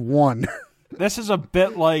to need one. This is a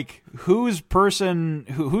bit like who's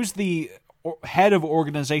the head of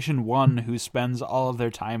Organization 1 who spends all of their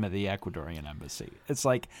time at the Ecuadorian embassy. It's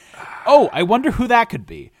like, oh, I wonder who that could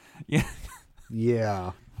be. Yeah.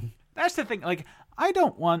 Yeah. That's the thing. Like, I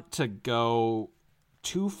don't want to go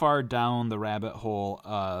too far down the rabbit hole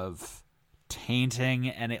of tainting,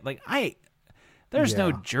 and there's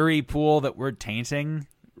no jury pool that we're tainting.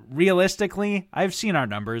 Realistically, I've seen our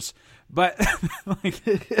numbers, but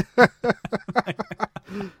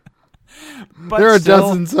but there are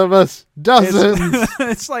dozens of us. Dozens.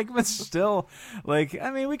 It's like, but still, like,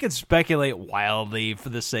 I mean, we could speculate wildly for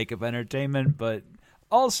the sake of entertainment, but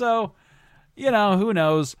also, who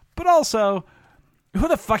knows? But also, who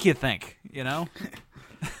the fuck you think,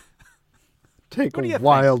 Take a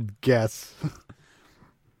wild guess.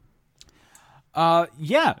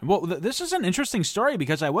 Yeah. Well, this is an interesting story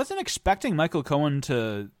because I wasn't expecting Michael Cohen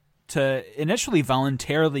to initially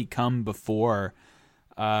voluntarily come before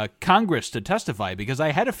Congress to testify, because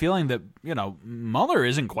I had a feeling that, Mueller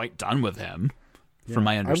isn't quite done with him, from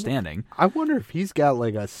my understanding. I wonder if he's got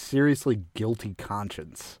like a seriously guilty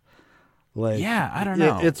conscience. Like, yeah, I don't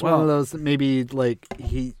know. It's one of those that maybe like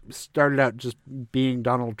he started out just being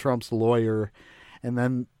Donald Trump's lawyer, and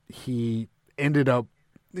then he ended up,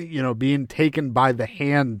 being taken by the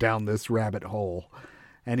hand down this rabbit hole.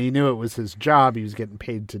 And he knew it was his job. He was getting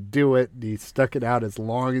paid to do it. He stuck it out as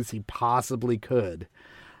long as he possibly could.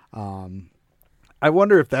 I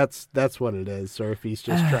wonder if that's what it is, or if he's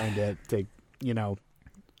just trying to take,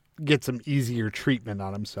 get some easier treatment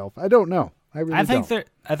on himself. I don't know. I think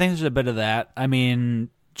there's a bit of that. I mean,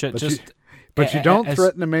 but you don't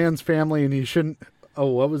threaten a man's family, and he shouldn't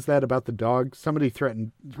what was that about the dog? Somebody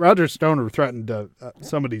threatened, Roger Stone threatened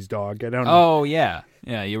somebody's dog. I don't know. Oh, yeah.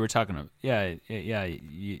 Yeah, you were talking about,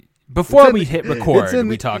 before we hit record,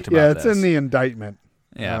 we talked about this. Yeah, it's in the indictment.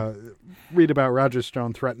 Yeah. Read about Roger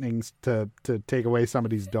Stone threatening to take away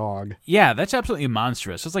somebody's dog. Yeah, that's absolutely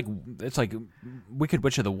monstrous. It's like Wicked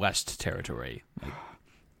Witch of the West territory. Like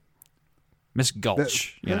Miss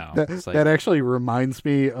Gulch, That actually reminds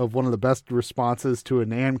me of one of the best responses to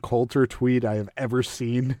an Ann Coulter tweet I have ever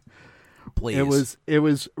seen. Please. It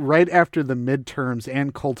was right after the midterms.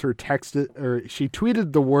 Ann Coulter she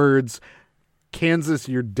tweeted the words, "Kansas,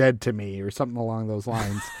 you're dead to me," or something along those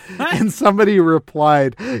lines. And somebody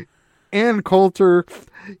replied, "Ann Coulter,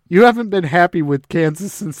 you haven't been happy with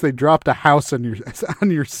Kansas since they dropped a house on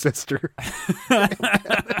your sister."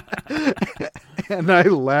 And I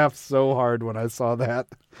laughed so hard when I saw that.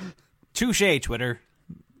 Touche, Twitter.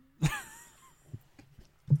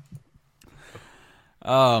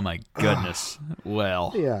 Oh my goodness.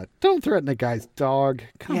 Well. Yeah, don't threaten a guy's dog.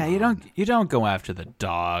 Come on. You don't go after the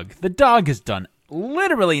dog. The dog has done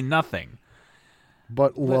literally nothing.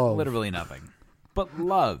 But love. Literally nothing. But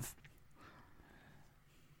love.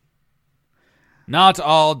 Not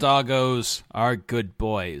all doggos are good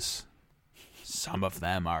boys. Some of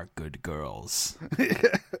them are good girls.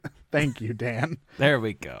 Thank you, Dan. There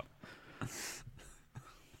we go.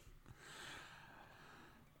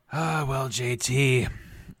 Well, JT,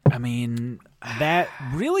 I mean, that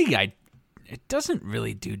really, it doesn't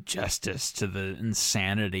really do justice to the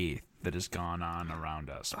insanity that has gone on around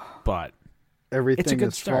us, but everything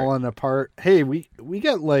is falling apart. Hey, we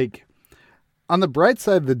got on the bright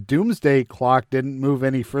side, the doomsday clock didn't move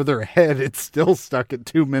any further ahead. It's still stuck at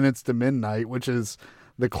 2 minutes to midnight, which is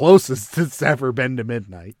the closest it's ever been to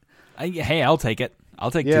midnight. Hey, I'll take it.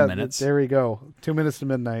 I'll take 2 minutes. There we go. 2 minutes to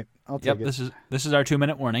midnight. I'll take it. This is our 2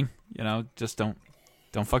 minute warning. Just don't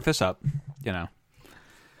fuck this up.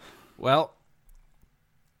 Well,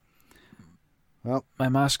 my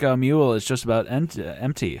Moscow Mule is just about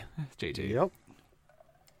empty. JT. Yep.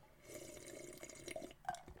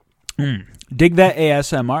 Dig that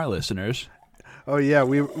ASMR, listeners. Oh yeah,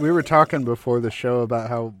 we were talking before the show about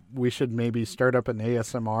how we should maybe start up an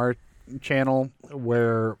ASMR channel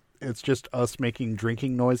where it's just us making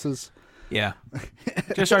drinking noises. Yeah,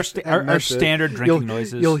 just our standard drinking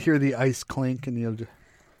noises. You'll hear the ice clink, and you'll.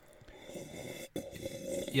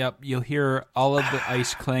 Yep, you'll hear all of the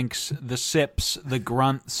ice clinks, the sips, the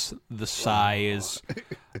grunts, the sighs,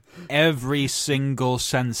 every single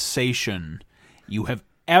sensation you have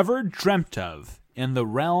ever dreamt of in the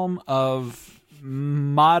realm of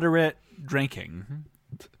moderate drinking,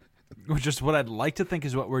 which is what I'd like to think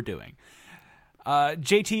is what we're doing.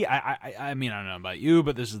 JT, I mean, I don't know about you,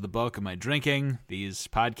 but this is the bulk of my drinking, these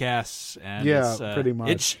podcasts, and pretty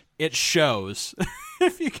much. It shows.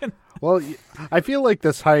 If you can. Well, I feel like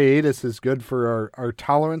this hiatus is good for our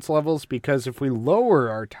tolerance levels, because if we lower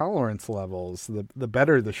our tolerance levels, the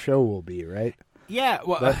better the show will be, right? Yeah.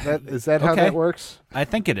 Well, is that how that works? I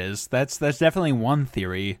think it is. That's definitely one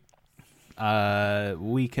theory.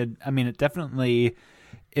 We could. I mean, it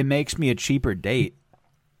makes me a cheaper date.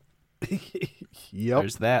 Yep.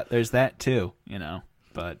 There's that too,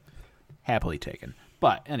 but happily taken.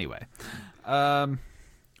 But anyway, well,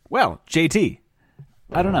 JT,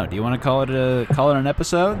 I don't know. Do you want to call it an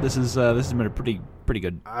episode? This has been a pretty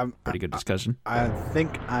good discussion. I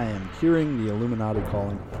think I am hearing the Illuminati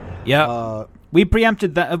calling. Yeah. We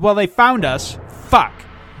preempted that. Well, they found us. Fuck.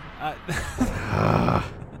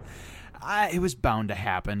 It was bound to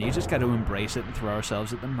happen. You just got to embrace it and throw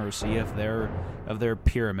ourselves at the mercy of their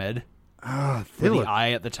pyramid. With the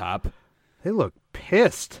eye at the top. They look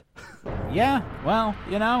pissed. Yeah, well,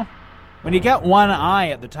 when you got one eye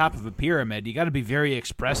at the top of a pyramid, you got to be very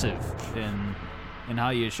expressive in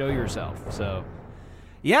how you show yourself. So,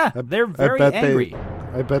 yeah, they're very angry.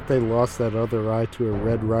 I bet they lost that other eye to a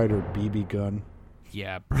Red Ryder BB gun.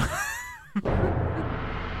 Yeah.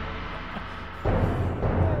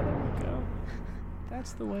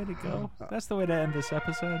 That's the way to go. That's the way to end this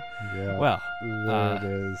episode. Yeah. Well, there it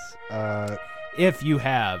is. If you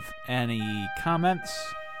have any comments,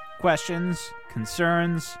 questions,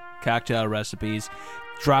 concerns, cocktail recipes,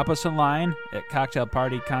 drop us a line at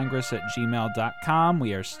cocktailpartycongress@gmail.com.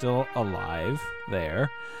 We are still alive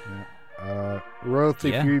there.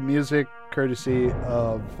 Royalty-free music courtesy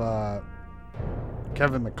of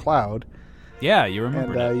Kevin MacLeod. Yeah, you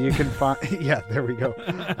remember it. You can find... Yeah, there we go.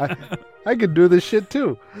 I could do this shit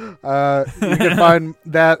too. You can find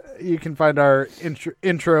that. You can find our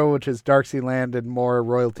intro, which is Darksealand, and more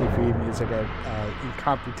royalty-free music at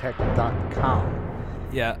incompetech.com.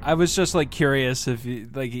 Yeah, I was just like curious if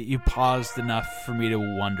you paused enough for me to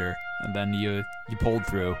wonder, and then you pulled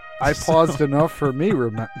through. I paused enough for me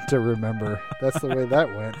to remember. That's the way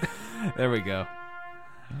that went. There we go.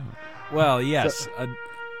 Well, yes.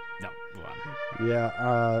 No, go on.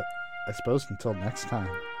 Yeah, I suppose until next time.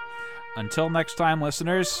 Until next time,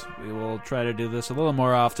 listeners, we will try to do this a little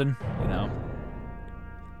more often,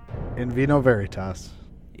 In vino veritas.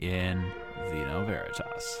 In vino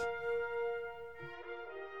veritas.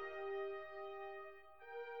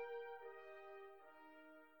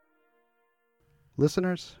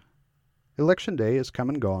 Listeners, Election Day is come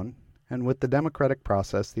and gone, and with the democratic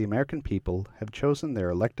process, the American people have chosen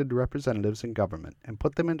their elected representatives in government and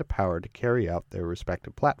put them into power to carry out their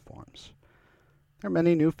respective platforms. There are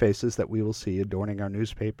many new faces that we will see adorning our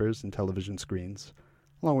newspapers and television screens,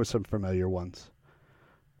 along with some familiar ones.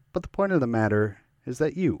 But the point of the matter is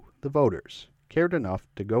that you, the voters, cared enough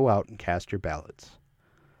to go out and cast your ballots.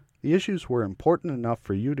 The issues were important enough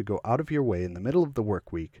for you to go out of your way in the middle of the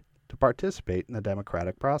work week to participate in the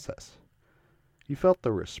democratic process. You felt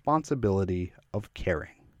the responsibility of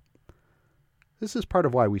caring. This is part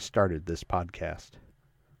of why we started this podcast.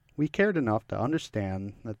 We cared enough to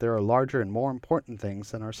understand that there are larger and more important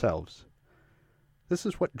things than ourselves. This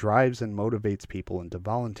is what drives and motivates people into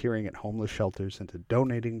volunteering at homeless shelters, into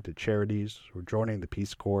donating to charities, or joining the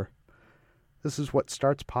Peace Corps. This is what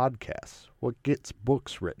starts podcasts, what gets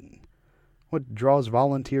books written, what draws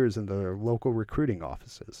volunteers into their local recruiting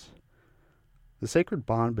offices. The sacred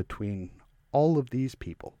bond between all of these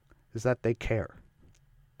people is that they care.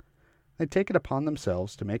 They take it upon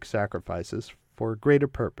themselves to make sacrifices for a greater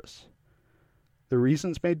purpose. The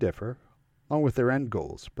reasons may differ, along with their end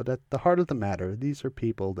goals, but at the heart of the matter, these are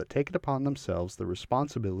people that take it upon themselves the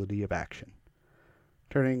responsibility of action,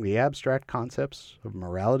 turning the abstract concepts of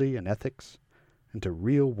morality and ethics into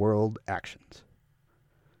real-world actions.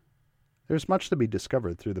 There's much to be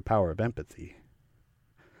discovered through the power of empathy.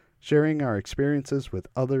 Sharing our experiences with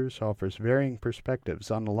others offers varying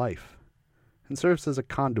perspectives on life and serves as a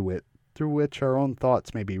conduit through which our own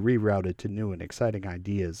thoughts may be rerouted to new and exciting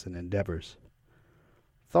ideas and endeavors.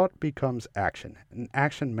 Thought becomes action, and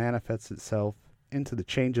action manifests itself into the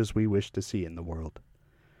changes we wish to see in the world.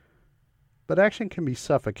 But action can be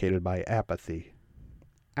suffocated by apathy.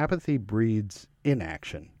 Apathy breeds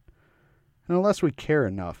inaction, and unless we care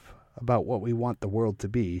enough about what we want the world to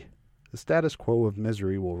be, the status quo of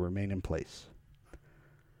misery will remain in place.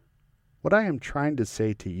 What I am trying to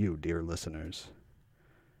say to you, dear listeners,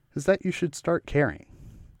 is that you should start caring.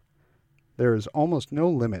 There is almost no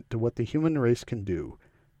limit to what the human race can do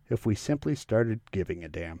if we simply started giving a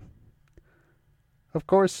damn. Of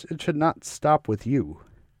course, it should not stop with you.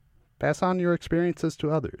 Pass on your experiences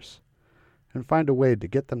to others, and find a way to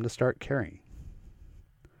get them to start caring.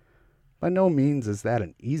 By no means is that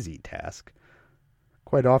an easy task.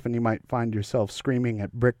 Quite often you might find yourself screaming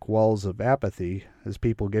at brick walls of apathy as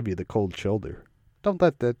people give you the cold shoulder. Don't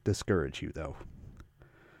let that discourage you, though.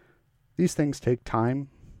 These things take time,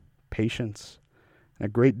 patience, and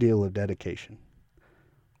a great deal of dedication.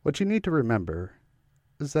 What you need to remember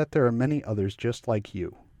is that there are many others just like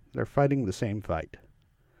you that are fighting the same fight.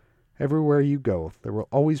 Everywhere you go, there will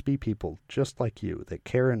always be people just like you that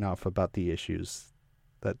care enough about the issues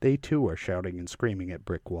that they too are shouting and screaming at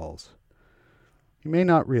brick walls. You may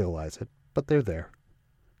not realize it, but they're there.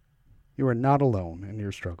 You are not alone in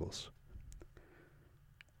your struggles.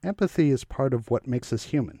 Empathy is part of what makes us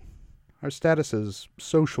human. Our status as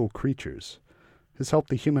social creatures has helped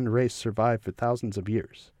the human race survive for thousands of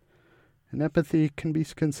years, and empathy can be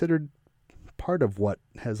considered part of what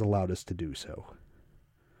has allowed us to do so.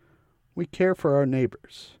 We care for our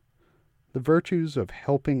neighbors. The virtues of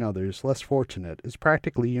helping others less fortunate is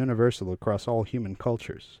practically universal across all human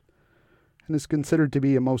cultures, and is considered to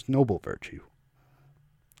be a most noble virtue.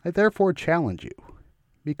 I therefore challenge you,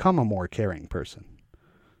 become a more caring person.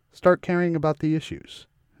 Start caring about the issues,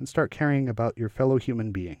 and start caring about your fellow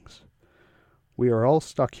human beings. We are all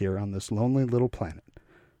stuck here on this lonely little planet.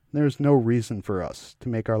 There is no reason for us to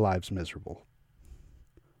make our lives miserable.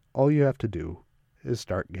 All you have to do is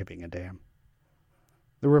start giving a damn.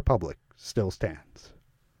 The Republic still stands.